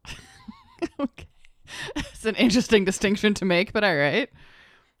better. Okay. It's an interesting distinction to make, but all right.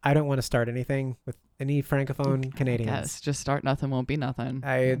 I don't want to start anything with any Francophone Canadians. Yes, just start nothing won't be nothing.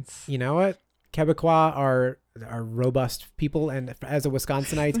 You know what? Quebecois are robust people, and as a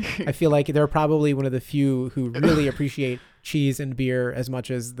Wisconsinite, I feel like they're probably one of the few who really appreciate cheese and beer as much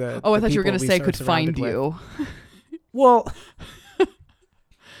as the. Oh, I the thought you were going going to to say could find you. Well,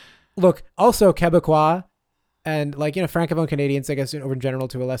 look, also Quebecois and Francophone Canadians, I guess, over in general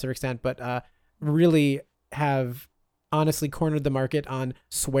to a lesser extent, but really have honestly cornered the market on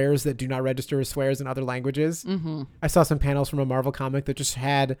swears that do not register as swears in other languages. Mm-hmm. I saw some panels from a Marvel comic that just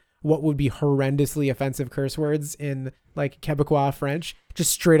had what would be horrendously offensive curse words in like Quebecois French,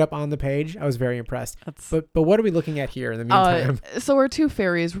 just straight up on the page. I was very impressed. But what are we looking at here in the meantime? So our two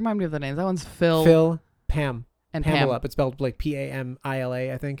fairies, remind me of the names. That one's Phil, Pam. And Pamela. Pam. It's spelled like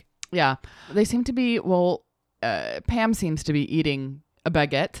Pamila, I think. Yeah. They seem to be, Pam seems to be eating a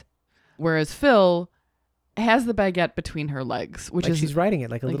baguette, whereas Phil has the baguette between her legs, which is she's riding it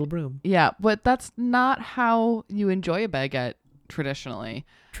like a little broom. Yeah, but that's not how you enjoy a baguette traditionally.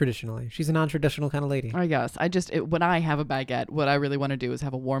 She's a non-traditional kind of lady. I guess. When I have a baguette, what I really want to do is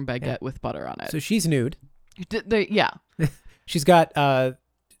have a warm baguette with butter on it. So she's nude. Yeah. She's got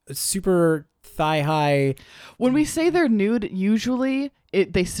super thigh-high. When we say they're nude, usually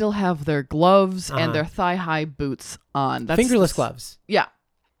they still have their gloves and their thigh-high boots on. Fingerless gloves. Yeah.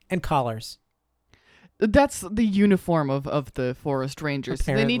 And collars. That's the uniform of the forest rangers.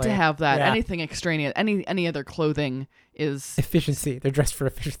 Apparently. They need to have that. Yeah. Anything extraneous, any other clothing is efficiency. They're dressed for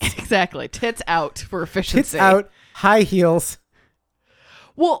efficiency. Exactly. Tits out for efficiency. Tits out, high heels.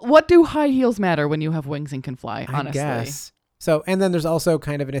 Well, what do high heels matter when you have wings and can fly, honestly? I guess. So, and then there's also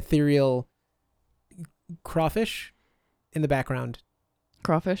kind of an ethereal crawfish in the background.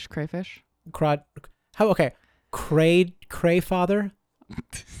 Crawfish? Crayfish? Crayfather?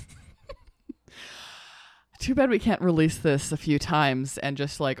 Too bad we can't release this a few times and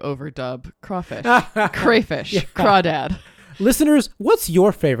just like overdub crawfish. Crayfish. Yeah. Crawdad. Listeners, what's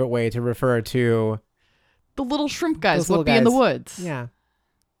your favorite way to refer to the little shrimp guys? What be in the woods? Yeah.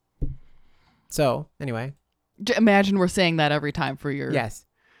 So, anyway. Imagine we're saying that every time for your... Yes.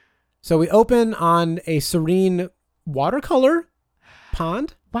 So we open on a serene watercolor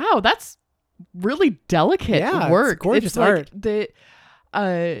pond. Wow, that's really delicate work. It's gorgeous art.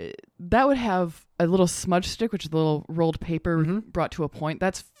 That would have a little smudge stick, which is a little rolled paper brought to a point.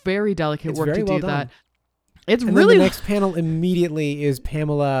 That's very delicate work to do that. It's and really... then the next panel immediately is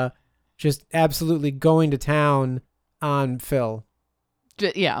Pamela just absolutely going to town on Phil.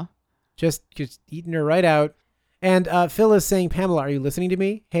 Yeah. Just eating her right out. And Phil is saying, Pamela, are you listening to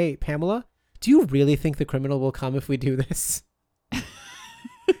me? Hey, Pamela, do you really think the criminal will come if we do this?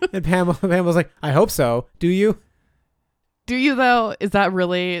 And Pamela's like, I hope so. Do you? Do you, though? Is that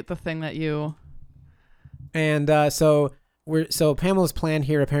really the thing that you... And so Pamela's plan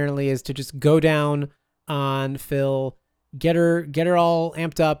here apparently is to just go down on Phil, get her all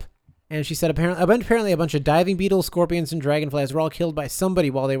amped up. And she said apparently a bunch of diving beetles, scorpions, and dragonflies were all killed by somebody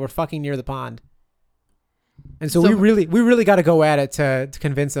while they were fucking near the pond. And so we really got to go at it to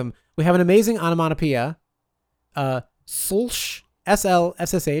convince them. We have an amazing onomatopoeia, SLSH,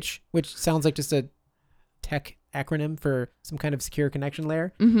 SLSSH, which sounds like just a tech acronym for some kind of secure connection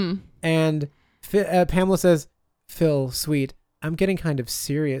layer. Mm-hmm. And Pamela says, Phil, sweet, I'm getting kind of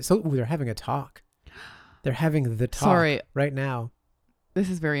serious. So they're having a talk. They're having the talk right now. This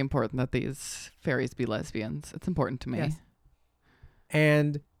is very important that these fairies be lesbians. It's important to me. Yes.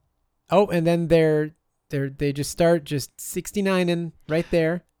 And then they just start just 69ing right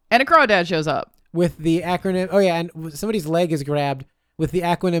there. And a crawdad shows up. With the acronym. Oh, yeah. And somebody's leg is grabbed with the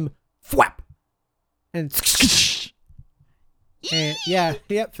acronym FWAP. And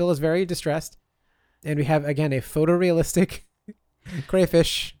Phil is very distressed. And we have, again, a photorealistic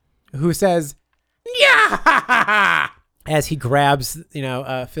crayfish who says, yeah, as he grabs,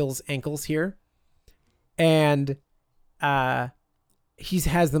 Phil's ankles here. And he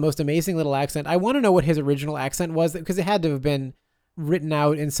has the most amazing little accent. I want to know what his original accent was, because it had to have been written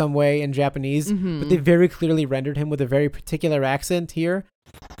out in some way in Japanese, but they very clearly rendered him with a very particular accent here.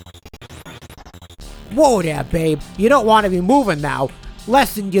 Whoa there, babe. You don't want to be moving now.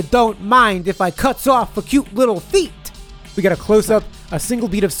 Lesson you don't mind if I cuts off for cute little feet. We got a close-up, a single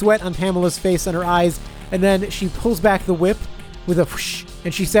bead of sweat on Pamela's face and her eyes, and then she pulls back the whip with a whoosh,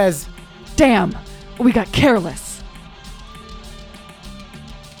 and she says, Damn, we got careless.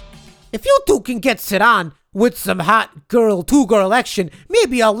 If you two can get sit on with some hot girl, two-girl action,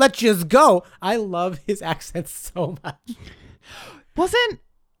 maybe I'll let yous go. I love his accent so much. Wasn't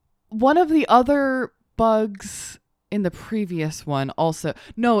one of the other bugs in the previous one also?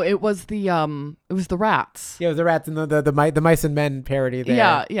 No, it was the rats. Yeah, it was the rats and the mice and men parody there.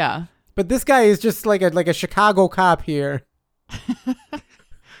 Yeah, yeah. But this guy is just like a Chicago cop here.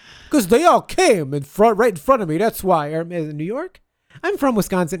 Because they all came right in front of me. That's why. Or, is it New York? I'm from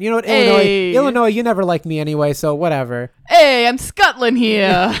Wisconsin. You know what? Hey. Illinois, you never liked me anyway, so whatever. Hey, I'm Scotland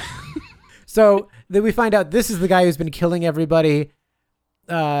here. So then we find out this is the guy who's been killing everybody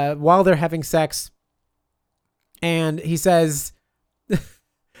while they're having sex. And he says,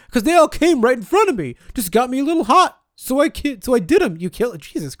 because they all came right in front of me. Just got me a little hot. So I did them. You killed.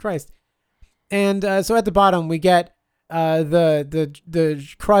 Jesus Christ. And so at the bottom, we get the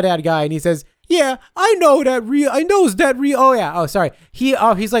crawdad guy, and he says, "Yeah, I know that Oh yeah. Oh, sorry.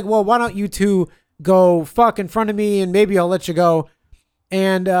 He's like, well, why don't you two go fuck in front of me, and maybe I'll let you go."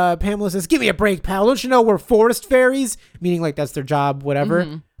 And Pamela says, "Give me a break, pal. Don't you know we're forest fairies?" Meaning like that's their job, whatever.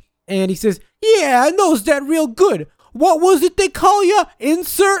 Mm-hmm. And he says, "Yeah, I knows that real good. What was it they call you?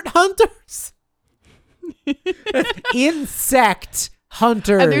 Insert hunters." Insect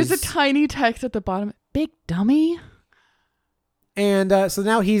hunters. And there's a tiny text at the bottom. Big dummy. And so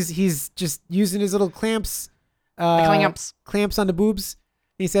now he's just using his little clamps on the boobs.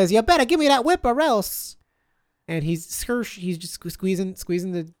 He says, "You better give me that whip or else." And he's just squeezing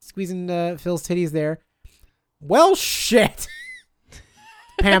Phil's titties there. Well, shit.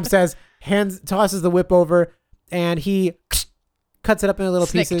 Pam says, tosses the whip over, and he cuts it up into little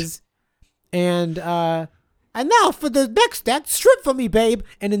pieces. And now for the next act, strip for me, babe.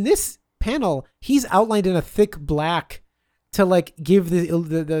 And in this panel, he's outlined in a thick black to like give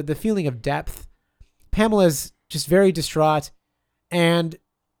the feeling of depth. Pamela's just very distraught, and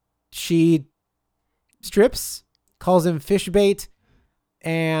she strips, calls him fish bait,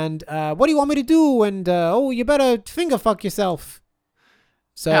 and what do you want me to do? And you better finger fuck yourself.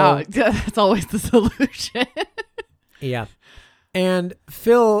 So that's always the solution. Yeah. And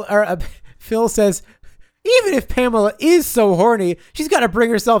Phil says, even if Pamela is so horny, she's got to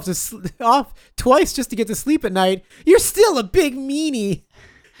bring herself off twice just to get to sleep at night. You're still a big meanie.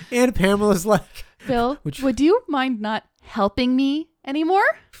 And Pamela's like, Phil, would you mind not helping me anymore?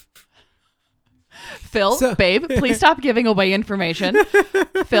 Phil, babe, please stop giving away information.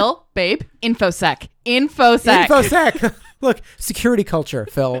 Phil, babe, infosec. Look, security culture,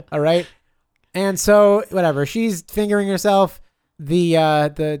 Phil. All right. And so whatever, she's fingering herself. The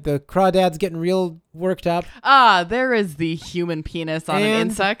crawdad's getting real worked up. There is the human penis on an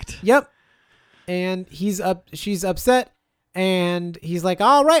insect. Yep. And she's upset, and he's like,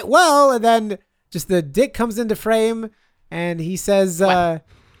 "All right, well," and then just the dick comes into frame, and he says, "Figure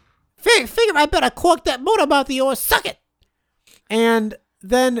I better cork that motor mouth of yours, suck it." And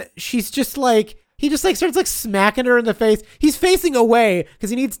then she's just like, he just like starts like smacking her in the face. He's facing away because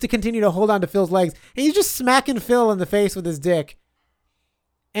he needs to continue to hold on to Phil's legs, and he's just smacking Phil in the face with his dick.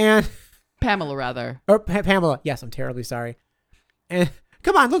 And Pamela, rather. Or Pamela. Yes, I'm terribly sorry. And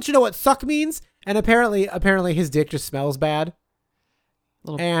come on, don't you know what suck means? And apparently his dick just smells bad.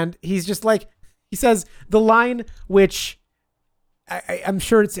 And he's just like, he says the line, which I'm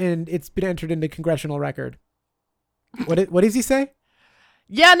sure it's been entered into congressional record. What does he say?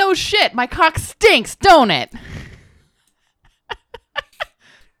 Yeah, no shit. My cock stinks, don't it?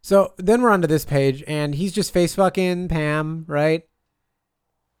 So then we're onto this page, and he's just face fucking Pam, right?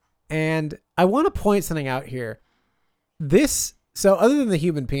 And I want to point something out here. So other than the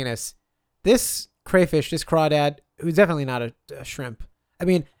human penis, this crayfish, this crawdad, who's definitely not a shrimp. I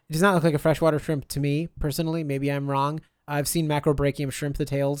mean, it does not look like a freshwater shrimp to me, personally. Maybe I'm wrong. I've seen macrobrachium shrimp. The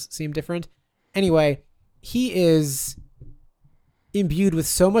tails seem different. Anyway, he is imbued with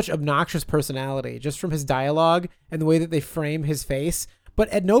so much obnoxious personality just from his dialogue and the way that they frame his face. But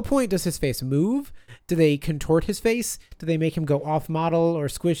at no point does his face move. Do they contort his face? Do they make him go off model or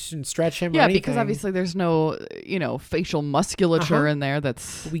squish and stretch him? Yeah, or anything? Because obviously there's no, facial musculature in there.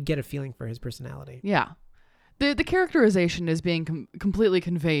 But we get a feeling for his personality. Yeah. The characterization is being completely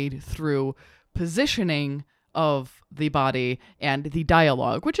conveyed through positioning of the body and the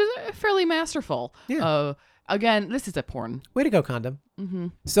dialogue, which is fairly masterful. Yeah. Again, this is a porn. Way to go, Condom. Mm-hmm.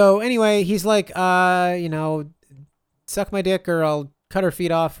 So anyway, he's like, suck my dick or I'll cut her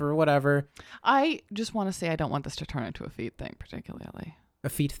feet off or whatever. I just want to say I don't want this to turn into a feet thing, particularly. A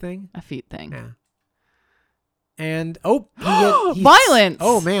feet thing? A feet thing. Yeah. And, violence!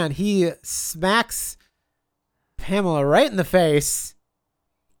 Oh, man. He smacks Pamela right in the face.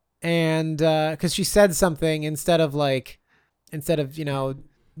 And because she said something instead of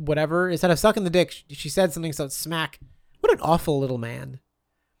whatever, instead of sucking the dick, she said something, so it's smack. What an awful little man.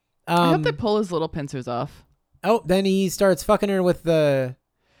 I hope they pull his little pincers off. Oh, then he starts fucking her with the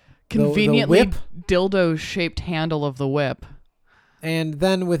Conveniently whip. dildo-shaped handle of the whip. And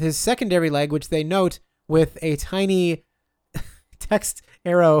then with his secondary leg, which they note with a tiny text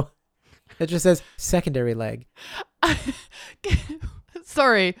arrow that just says secondary leg.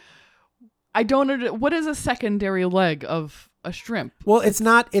 Sorry. I don't know. What is a secondary leg of a shrimp? Well, it's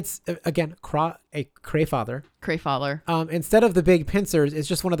not. It's, again, a crayfather. Crayfather. Instead of the big pincers, it's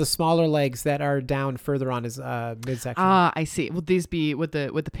just one of the smaller legs that are down further on his midsection. Ah, I see. Would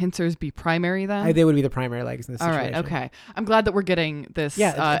the pincers be primary then? They would be the primary legs in this situation. All right, okay. I'm glad that we're getting this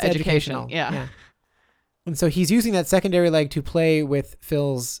It's educational. educational. Yeah. And so he's using that secondary leg to play with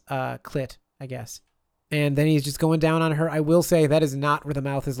Phil's clit, I guess. And then he's just going down on her. I will say that is not where the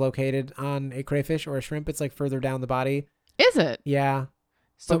mouth is located on a crayfish or a shrimp. It's like further down the body. Is it? Yeah.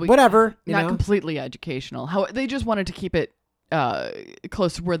 So but whatever. Not completely educational. How they just wanted to keep it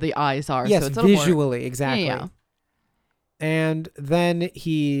close to where the eyes are. Yes, so it's visually, exactly. Yeah. And then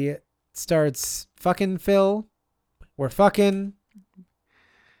he starts fucking Phil. We're fucking.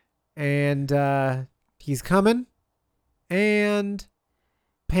 And he's coming. And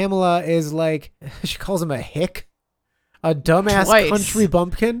Pamela is like, she calls him a hick. A dumbass Twice. country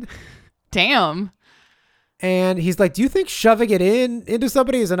bumpkin. Damn. And he's like, do you think shoving it into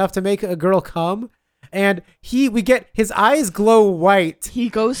somebody is enough to make a girl come? And we get his eyes glow white. He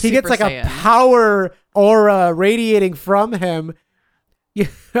goes He Super gets like Saiyan. a power aura radiating from him. Yeah,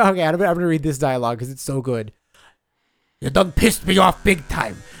 okay, I'm going to read this dialogue because it's so good. You done pissed me off big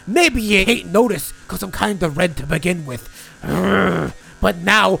time. Maybe you ain't noticed because I'm kind of red to begin with. But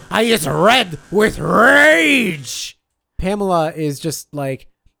now I is red with rage. Pamela is just like,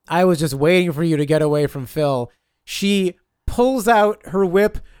 I was just waiting for you to get away from Phil. She pulls out her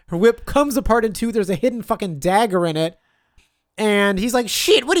whip. Her whip comes apart in two. There's a hidden fucking dagger in it. And he's like,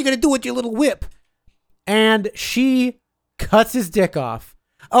 shit, what are you going to do with your little whip? And she cuts his dick off.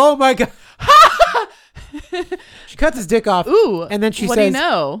 Oh my God. She cuts his dick off. Ooh. And then she what says, do you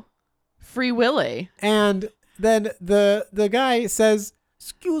know? Free Willy. and then the guy says,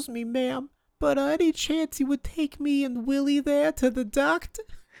 excuse me, ma'am, but any chance you would take me and Willie there to the doctor?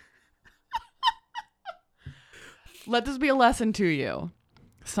 Let this be a lesson to you.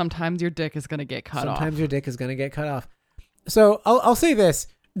 Sometimes your dick is going to get cut off. Sometimes your dick is going to get cut off. So I'll say this.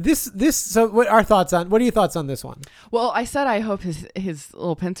 So what are your thoughts on this one? Well, I said I hope his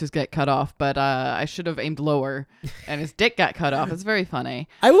little pincers get cut off, but I should have aimed lower, and his dick got cut off. It's very funny.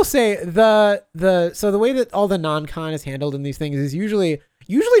 I will say the way that all the non-con is handled in these things is usually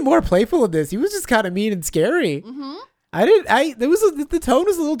more playful in this. He was just kind of mean and scary. Mm-hmm. The tone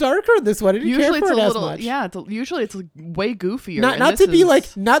was a little darker in this one. I didn't care for it as much. Yeah. Usually it's way goofier. Not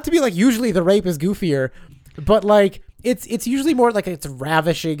to be like usually the rape is goofier, but like it's usually more like it's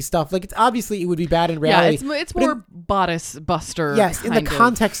ravishing stuff. Like it would be bad in reality. Yeah, it's more bodice buster. Yes, in the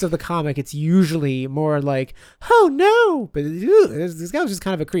context of the comic, it's usually more like, oh no, but this guy was just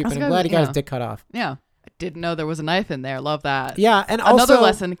kind of a creep, and I'm glad he got his dick cut off. Yeah. I didn't know there was a knife in there. Love that. Yeah, and another also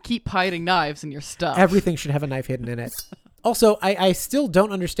lesson: keep hiding knives in your stuff. Everything should have a knife hidden in it. Also, I still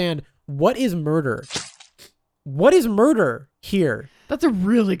don't understand what is murder. What is murder here? That's a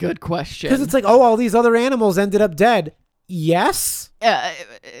really good question. Because it's like, oh, all these other animals ended up dead. Yes.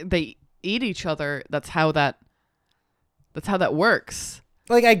 They eat each other. That's how that works.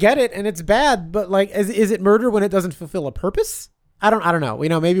 Like, I get it, and it's bad, but like, is it murder when it doesn't fulfill a purpose? I don't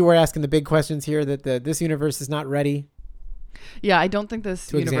know. Maybe we're asking the big questions here that this universe is not ready. Yeah, I don't think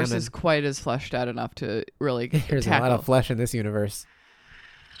this universe examine. is quite as fleshed out enough to really There's tackle. a lot of flesh in this universe.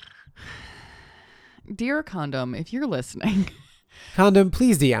 Dear Condom, if you're listening, Condom,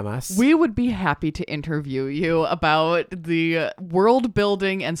 please DM us. we would be happy to interview you about the world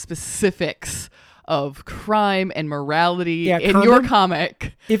building and specifics of crime and morality in Condom, your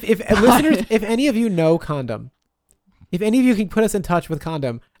comic. If listeners, if any of you know Condom, if any of you can put us in touch with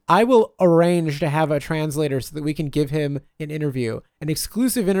Condom, I will arrange to have a translator so that we can give him an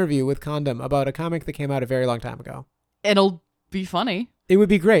exclusive interview with Condom about a comic that came out a very long time ago. It'll be funny. It would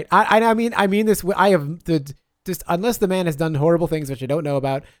be great. I mean this. I have just unless the man has done horrible things which I don't know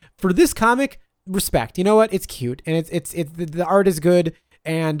about. For this comic, respect. You know what? It's cute and it's the art is good,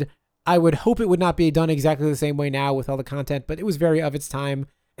 and I would hope it would not be done exactly the same way now with all the content, but it was very of its time,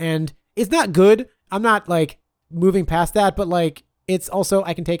 and it's not good. I'm not like moving past that, but like it's also,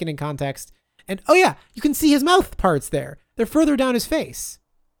 I can take it in context. And oh yeah, you can see his mouth parts there. They're further down his face.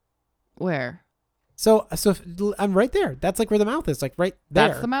 Where? So I'm right there. That's like where the mouth is, like right there.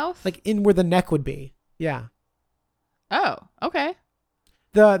 That's the mouth? Like in where the neck would be. Yeah. Oh, okay.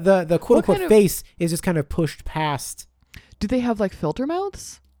 The quote unquote kind of- face is just kind of pushed past. Do they have like filter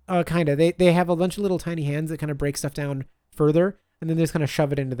mouths? Kind of. They have a bunch of little tiny hands that kind of break stuff down further, and then they just kind of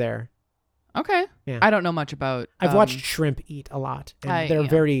shove it into there. Okay. Yeah. I don't know much about. I've watched shrimp eat a lot, and they're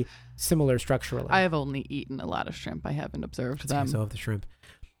very similar structurally. I have only eaten a lot of shrimp. I haven't observed them. So of the shrimp.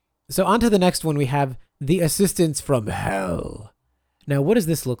 So on to the next one. We have the assistants from hell. Now, what does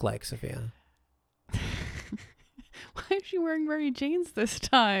this look like, Sophia? Why is she wearing Mary Jane's this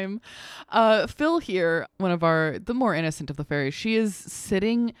time? Phil here, one of the more innocent of the fairies, she is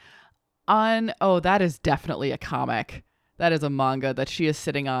sitting on, that is definitely a comic. That is a manga that she is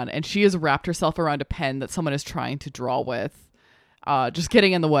sitting on, and she has wrapped herself around a pen that someone is trying to draw with, just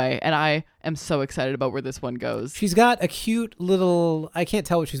getting in the way. And I am so excited about where this one goes. She's got a cute little, I can't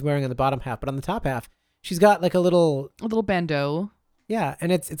tell what she's wearing on the bottom half, but on the top half, she's got like a little bandeau. Yeah,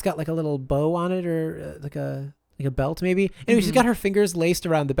 and it's got like a little bow on it, or like a belt maybe. Anyway, she's got her fingers laced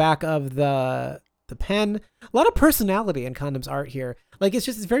around the back of the pen. A lot of personality in Condom's art here. Like it's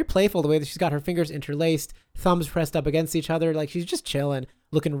very playful the way that she's got her fingers interlaced, thumbs pressed up against each other. Like she's just chilling,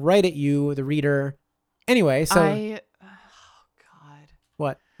 looking right at you, the reader. Anyway, so oh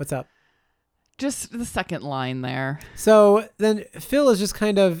God. What's up? Just the second line there. So then Phil is just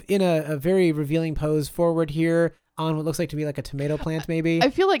kind of in a very revealing pose forward here on what looks like to be like a tomato plant maybe.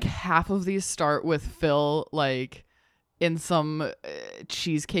 I feel like half of these start with Phil like in some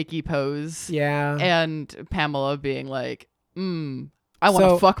cheesecakey pose. Yeah. And Pamela being like, I want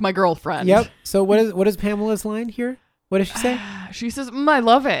to fuck my girlfriend. Yep. So what is Pamela's line here? What does she say? She says, I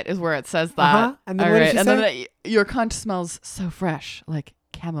love it, is where it says that. Uh-huh. And then what does she say? Then your cunt smells so fresh, like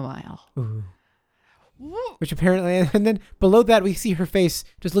chamomile. Ooh. Which apparently, and then below that we see her face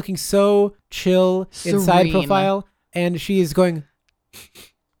just looking so chill, serene. In side profile, and she is going.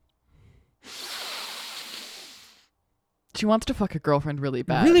 She wants to fuck her girlfriend really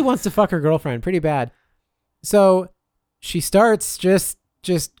bad. Really wants to fuck her girlfriend pretty bad. So she starts just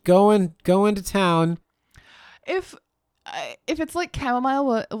going to town. If it's like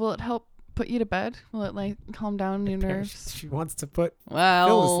chamomile, will it help put you to bed? Will it like calm down your nerves? She wants to put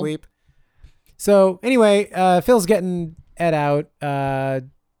Phil to sleep. So anyway, Phil's getting Ed out,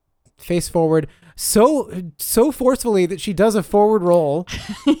 face forward, so forcefully that she does a forward roll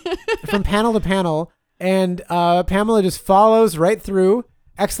from panel to panel, and Pamela just follows right through.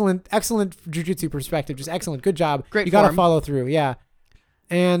 Excellent jujitsu perspective, just excellent. Good job. Great. You got to follow through, yeah.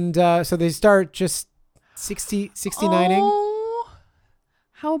 And so they start just 69ing. Oh,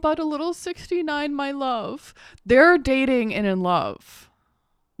 how about a little 69, my love? They're dating and in love.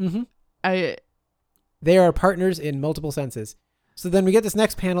 Mm-hmm. They are partners in multiple senses. So then we get this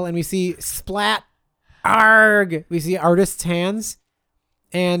next panel and we see splat, arg. We see artist's hands,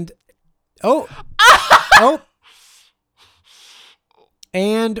 and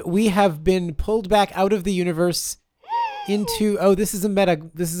and we have been pulled back out of the universe into this is a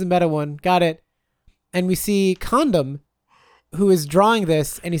meta one. Got it. And we see Condom, who is drawing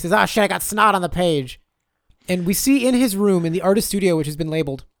this, and he says, shit, I got snot on the page. And we see in his room in the artist studio, which has been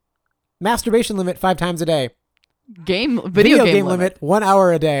labeled masturbation limit 5 times a day. Video game limit 1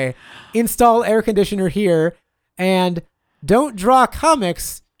 hour a day. Install air conditioner here. And don't draw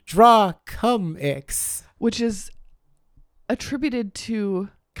comics, draw cum-ix. Which is attributed to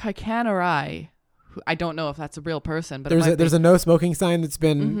Kaikanarai. Who I don't know if that's a real person, but there's a no smoking sign that's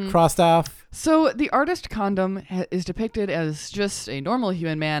been crossed off. So the artist Condom is depicted as just a normal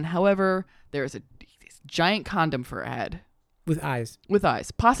human man. However, there is a giant condom for a head. With eyes.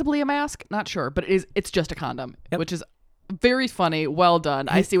 Possibly a mask, not sure, but it's just a condom, which is very funny. Well done.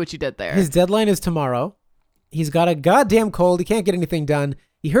 I see what you did there. His deadline is tomorrow. He's got a goddamn cold. He can't get anything done.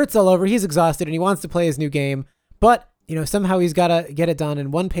 He hurts all over. He's exhausted, and he wants to play his new game. But, somehow he's got to get it done,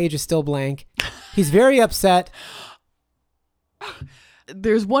 and one page is still blank. He's very upset.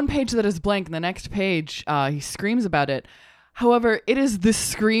 There's one page that is blank, and the next page, he screams about it. However, it is the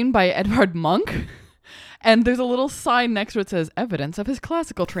screen by Edvard Munch. And there's a little sign next to it that says evidence of his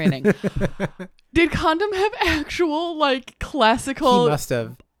classical training. Did Condom have actual classical? He must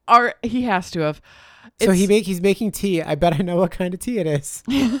have. Art? He has to have. So he's making tea. I bet I know what kind of tea it is.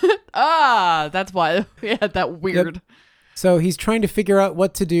 That's why we had that weird. Yep. So he's trying to figure out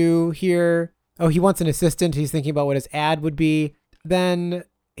what to do here. Oh, he wants an assistant. He's thinking about what his ad would be. Then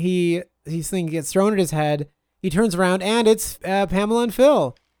he's thinking gets thrown at his head. He turns around and it's Pamela and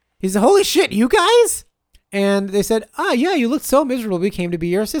Phil. He's like, holy shit, you guys? And they said, yeah, you looked so miserable. We came to be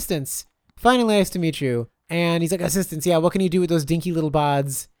your assistants. Finally, nice to meet you. And he's like, assistance, yeah, what can you do with those dinky little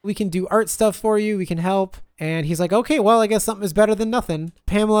bods? We can do art stuff for you. We can help. And he's like, okay, well, I guess something is better than nothing.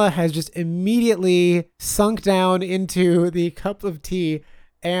 Pamela has just immediately sunk down into the cup of tea.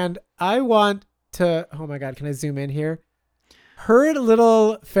 And I want to, oh my God, can I zoom in here? Her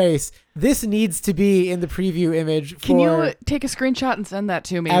little face. This needs to be in the preview image. Can you take a screenshot and send that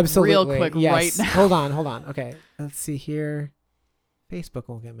to me real quick right now? Hold on. Okay, let's see here. Facebook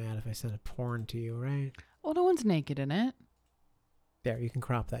won't get mad if I send a porn to you, right? Well, no one's naked in it. There, you can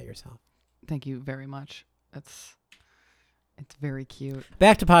crop that yourself. Thank you very much. It's very cute.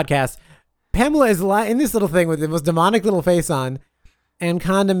 Back to podcast. Pamela is in this little thing with the most demonic little face on, and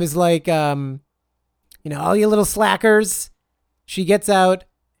Condom is like, all you little slackers. She gets out.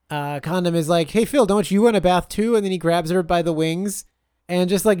 Condom is like, hey, Phil, don't you want a bath too? And then he grabs her by the wings and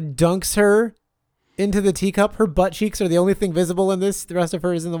just like dunks her into the teacup. Her butt cheeks are the only thing visible in this. The rest of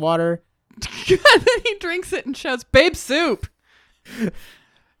her is in the water. And then he drinks it and shouts, babe soup.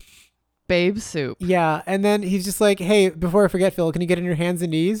 Babe soup. Yeah. And then he's just like, hey, before I forget, Phil, can you get on your hands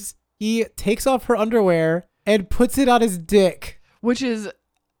and knees? He takes off her underwear and puts it on his dick. Which is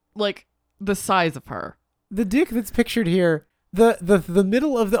like the size of her. The dick that's pictured here, the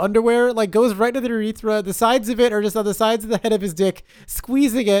middle of the underwear like goes right to the urethra. The sides of it are just on the sides of the head of his dick,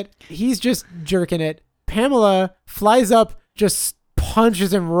 squeezing it. He's just jerking it. Pamela flies up, just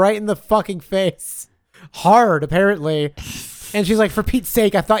punches him right in the fucking face. Hard, apparently. And she's like, for Pete's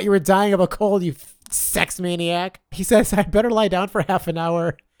sake, I thought you were dying of a cold, you sex maniac. He says, I'd better lie down for half an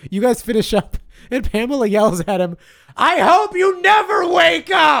hour. You guys finish up. And Pamela yells at him, I hope you never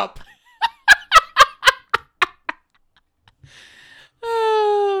wake up.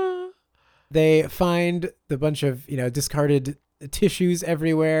 They find the bunch of, discarded tissues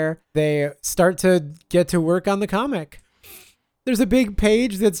everywhere. They start to get to work on the comic. There's a big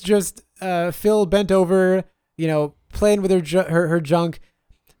page that's just Phil bent over, playing with her junk.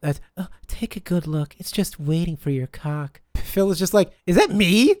 Take a good look. It's just waiting for your cock. Phil is just like, is that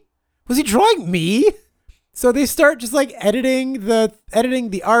me? Was he drawing me? So they start just like editing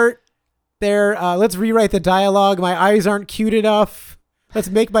the art. There, let's rewrite the dialogue. My eyes aren't cute enough. Let's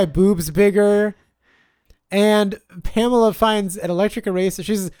make my boobs bigger. And Pamela finds an electric eraser.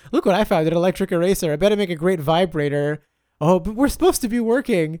 She says, look what I found, an electric eraser. I bet I make a great vibrator. Oh, but we're supposed to be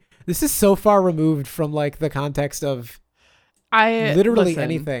working. This is so far removed from like the context of literally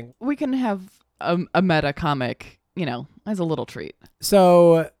anything. We can have a meta comic, as a little treat.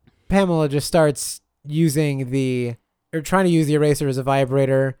 So Pamela just starts trying to use the eraser as a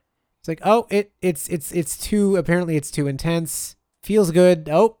vibrator. It's like, oh, it's too intense. Feels good.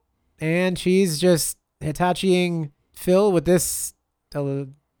 Oh, and she's just Hitachiing Phil with this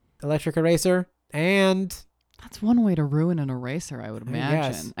electric eraser. And that's one way to ruin an eraser, I would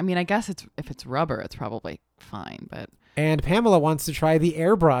imagine. I guess if it's rubber, it's probably fine, but. And Pamela wants to try the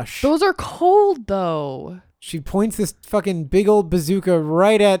airbrush. Those are cold, though. She points this fucking big old bazooka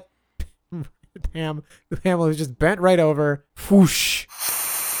right at Pamela, who's just bent right over. Whoosh.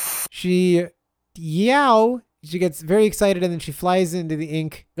 She gets very excited, and then she flies into the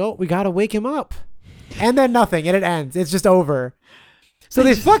ink. Oh, we gotta wake him up. And then nothing, and it ends. It's just over. So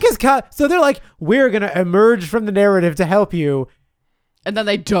they fuck his cut. So they're like, we're gonna emerge from the narrative to help you. And then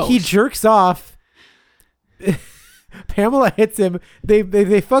they don't. He jerks off. Pamela hits him.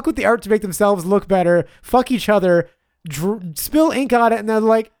 They fuck with the art to make themselves look better. Fuck each other. Spill ink on it, and they're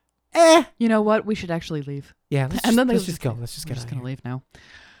like, eh. You know what? We should actually leave. Yeah, let's just go. Let's just get out. We're just gonna leave now.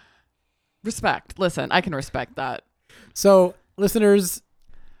 Respect. Listen, I can respect that. So, listeners,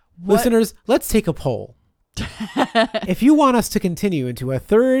 let's take a poll. If you want us to continue into a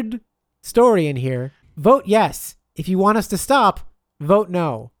third story in here, vote yes. If you want us to stop, vote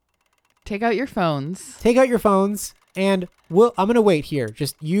no. Take out your phones. And I'm going to wait here.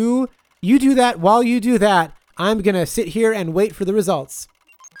 Just you do that. While you do that, I'm going to sit here and wait for the results.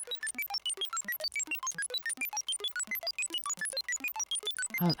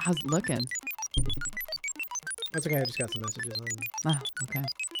 How's it looking? That's okay. I just got some messages on. Oh, okay.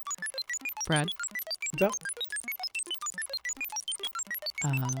 Brad? What's up?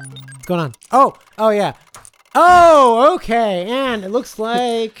 What's going on? Oh, yeah. Oh, okay. And it looks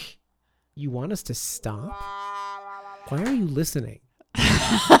like you want us to stop? Why are you listening?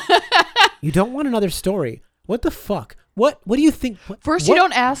 You don't want another story. What the fuck? What do you think? First, you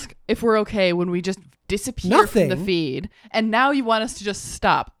don't ask if we're okay when we just disappear from the feed. And now you want us to just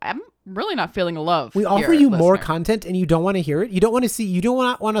stop. I'm really not feeling love. We offer you more content and you don't want to hear it. You don't want to see. You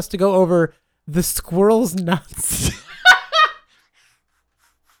don't want us to go over the squirrel's nuts.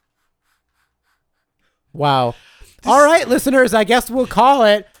 Wow. All right, listeners, I guess we'll call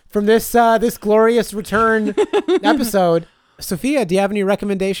it. from this this glorious return episode. Sophia, do you have any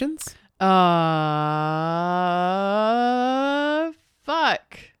recommendations? Fuck.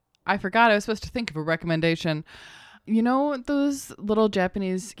 I forgot I was supposed to think of a recommendation. You know those little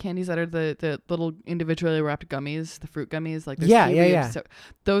Japanese candies that are the little individually wrapped gummies, the fruit gummies? Like there's kiwi, yeah. So,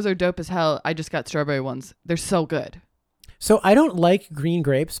 those are dope as hell. I just got strawberry ones. They're so good. So I don't like green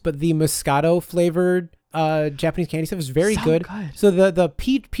grapes, but the Moscato flavored Japanese candy stuff is very So good. good. So the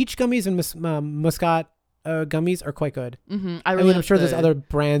peach gummies and Muscat gummies are quite good. Mm-hmm. I mean, I'm sure there's other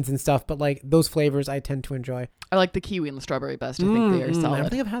brands and stuff, but like those flavors I tend to enjoy. I like the kiwi and the strawberry best. I think they are I solid. don't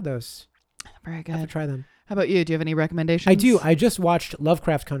think I've had those. Very I have to good. try them. How about you? Do you have any recommendations? I do. I just watched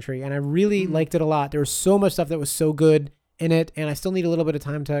Lovecraft Country and I really liked it a lot. There was so much stuff that was so good in it, and I still need a little bit of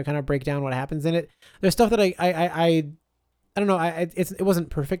time to kind of break down what happens in it. There's stuff that I don't know. It wasn't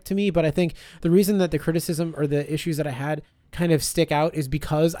perfect to me, but I think the reason that the criticism or the issues that I had kind of stick out is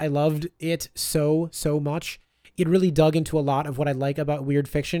because I loved it so much. It really dug into a lot of what I like about weird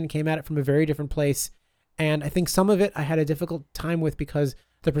fiction, came at it from a very different place. And I think some of it I had a difficult time with because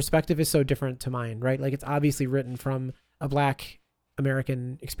the perspective is so different to mine, right? Like it's obviously written from a Black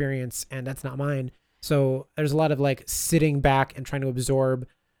American experience, and that's not mine. So there's a lot of like sitting back and trying to absorb,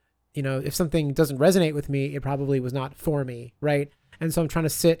 you know, if something doesn't resonate with me, it probably was not for me, right? And so I'm trying to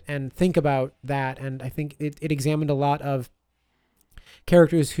sit and think about that. And I think it examined a lot of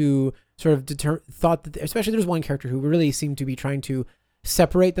characters who sort of thought that, especially there's one character who really seemed to be trying to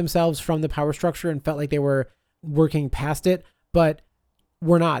separate themselves from the power structure and felt like they were working past it, but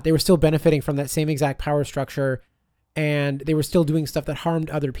were not. They were still benefiting from that same exact power structure, and they were still doing stuff that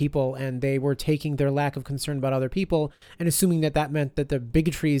harmed other people, and they were taking their lack of concern about other people and assuming that that meant that the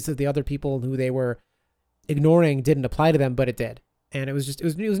bigotries of the other people who they were ignoring didn't apply to them, but it did. And it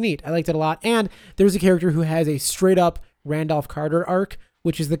was neat. I liked it a lot. And there's a character who has a straight up Randolph Carter arc,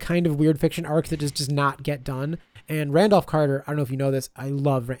 which is the kind of weird fiction arc that just does not get done. And Randolph Carter, I don't know if you know this, I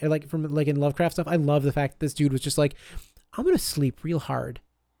love, like from like in Lovecraft stuff, I love the fact that this dude was just like, I'm going to sleep real hard.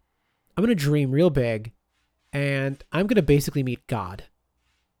 I'm going to dream real big. And I'm going to basically meet God.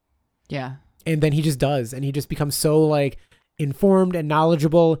 Yeah. And then he just does. And he just becomes so like informed and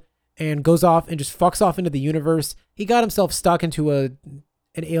knowledgeable and goes off and just fucks off into the universe. He got himself stuck into an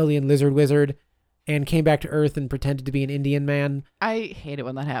alien lizard wizard and came back to Earth and pretended to be an Indian man. I hate it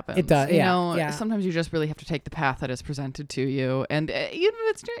when that happens. It does, yeah. Sometimes you just really have to take the path that is presented to you, and even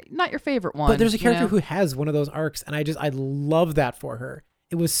if it's not your favorite one. But there's a character who has one of those arcs, and I love that for her.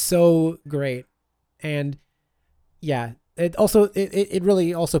 It was so great. And yeah, it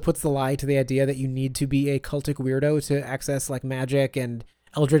really also puts the lie to the idea that you need to be a cultic weirdo to access like magic and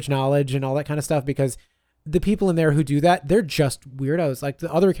eldritch knowledge and all that kind of stuff, because the people in there who do that, they're just weirdos. Like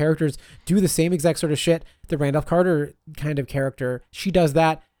the other characters do the same exact sort of shit. The Randolph Carter kind of character, she does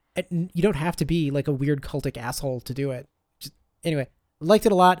that. And you don't have to be like a weird cultic asshole to do it. Anyway, liked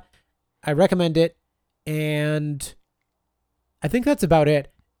it a lot. I recommend it. And I think that's about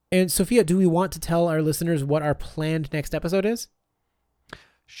it. And Sophia, do we want to tell our listeners what our planned next episode is?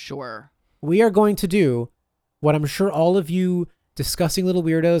 Sure. We are going to do what I'm sure all of you disgusting little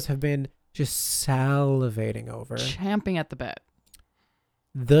weirdos have been just salivating over. Champing at the bit.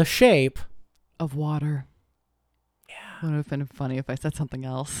 The Shape of Water. Yeah. Would have been funny if I said something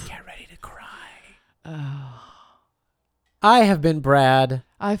else. Get ready to cry. Oh. I have been Brad.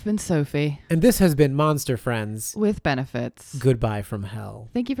 I've been Sophie. And this has been Monster Friends. With benefits. Goodbye from hell.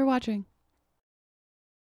 Thank you for watching.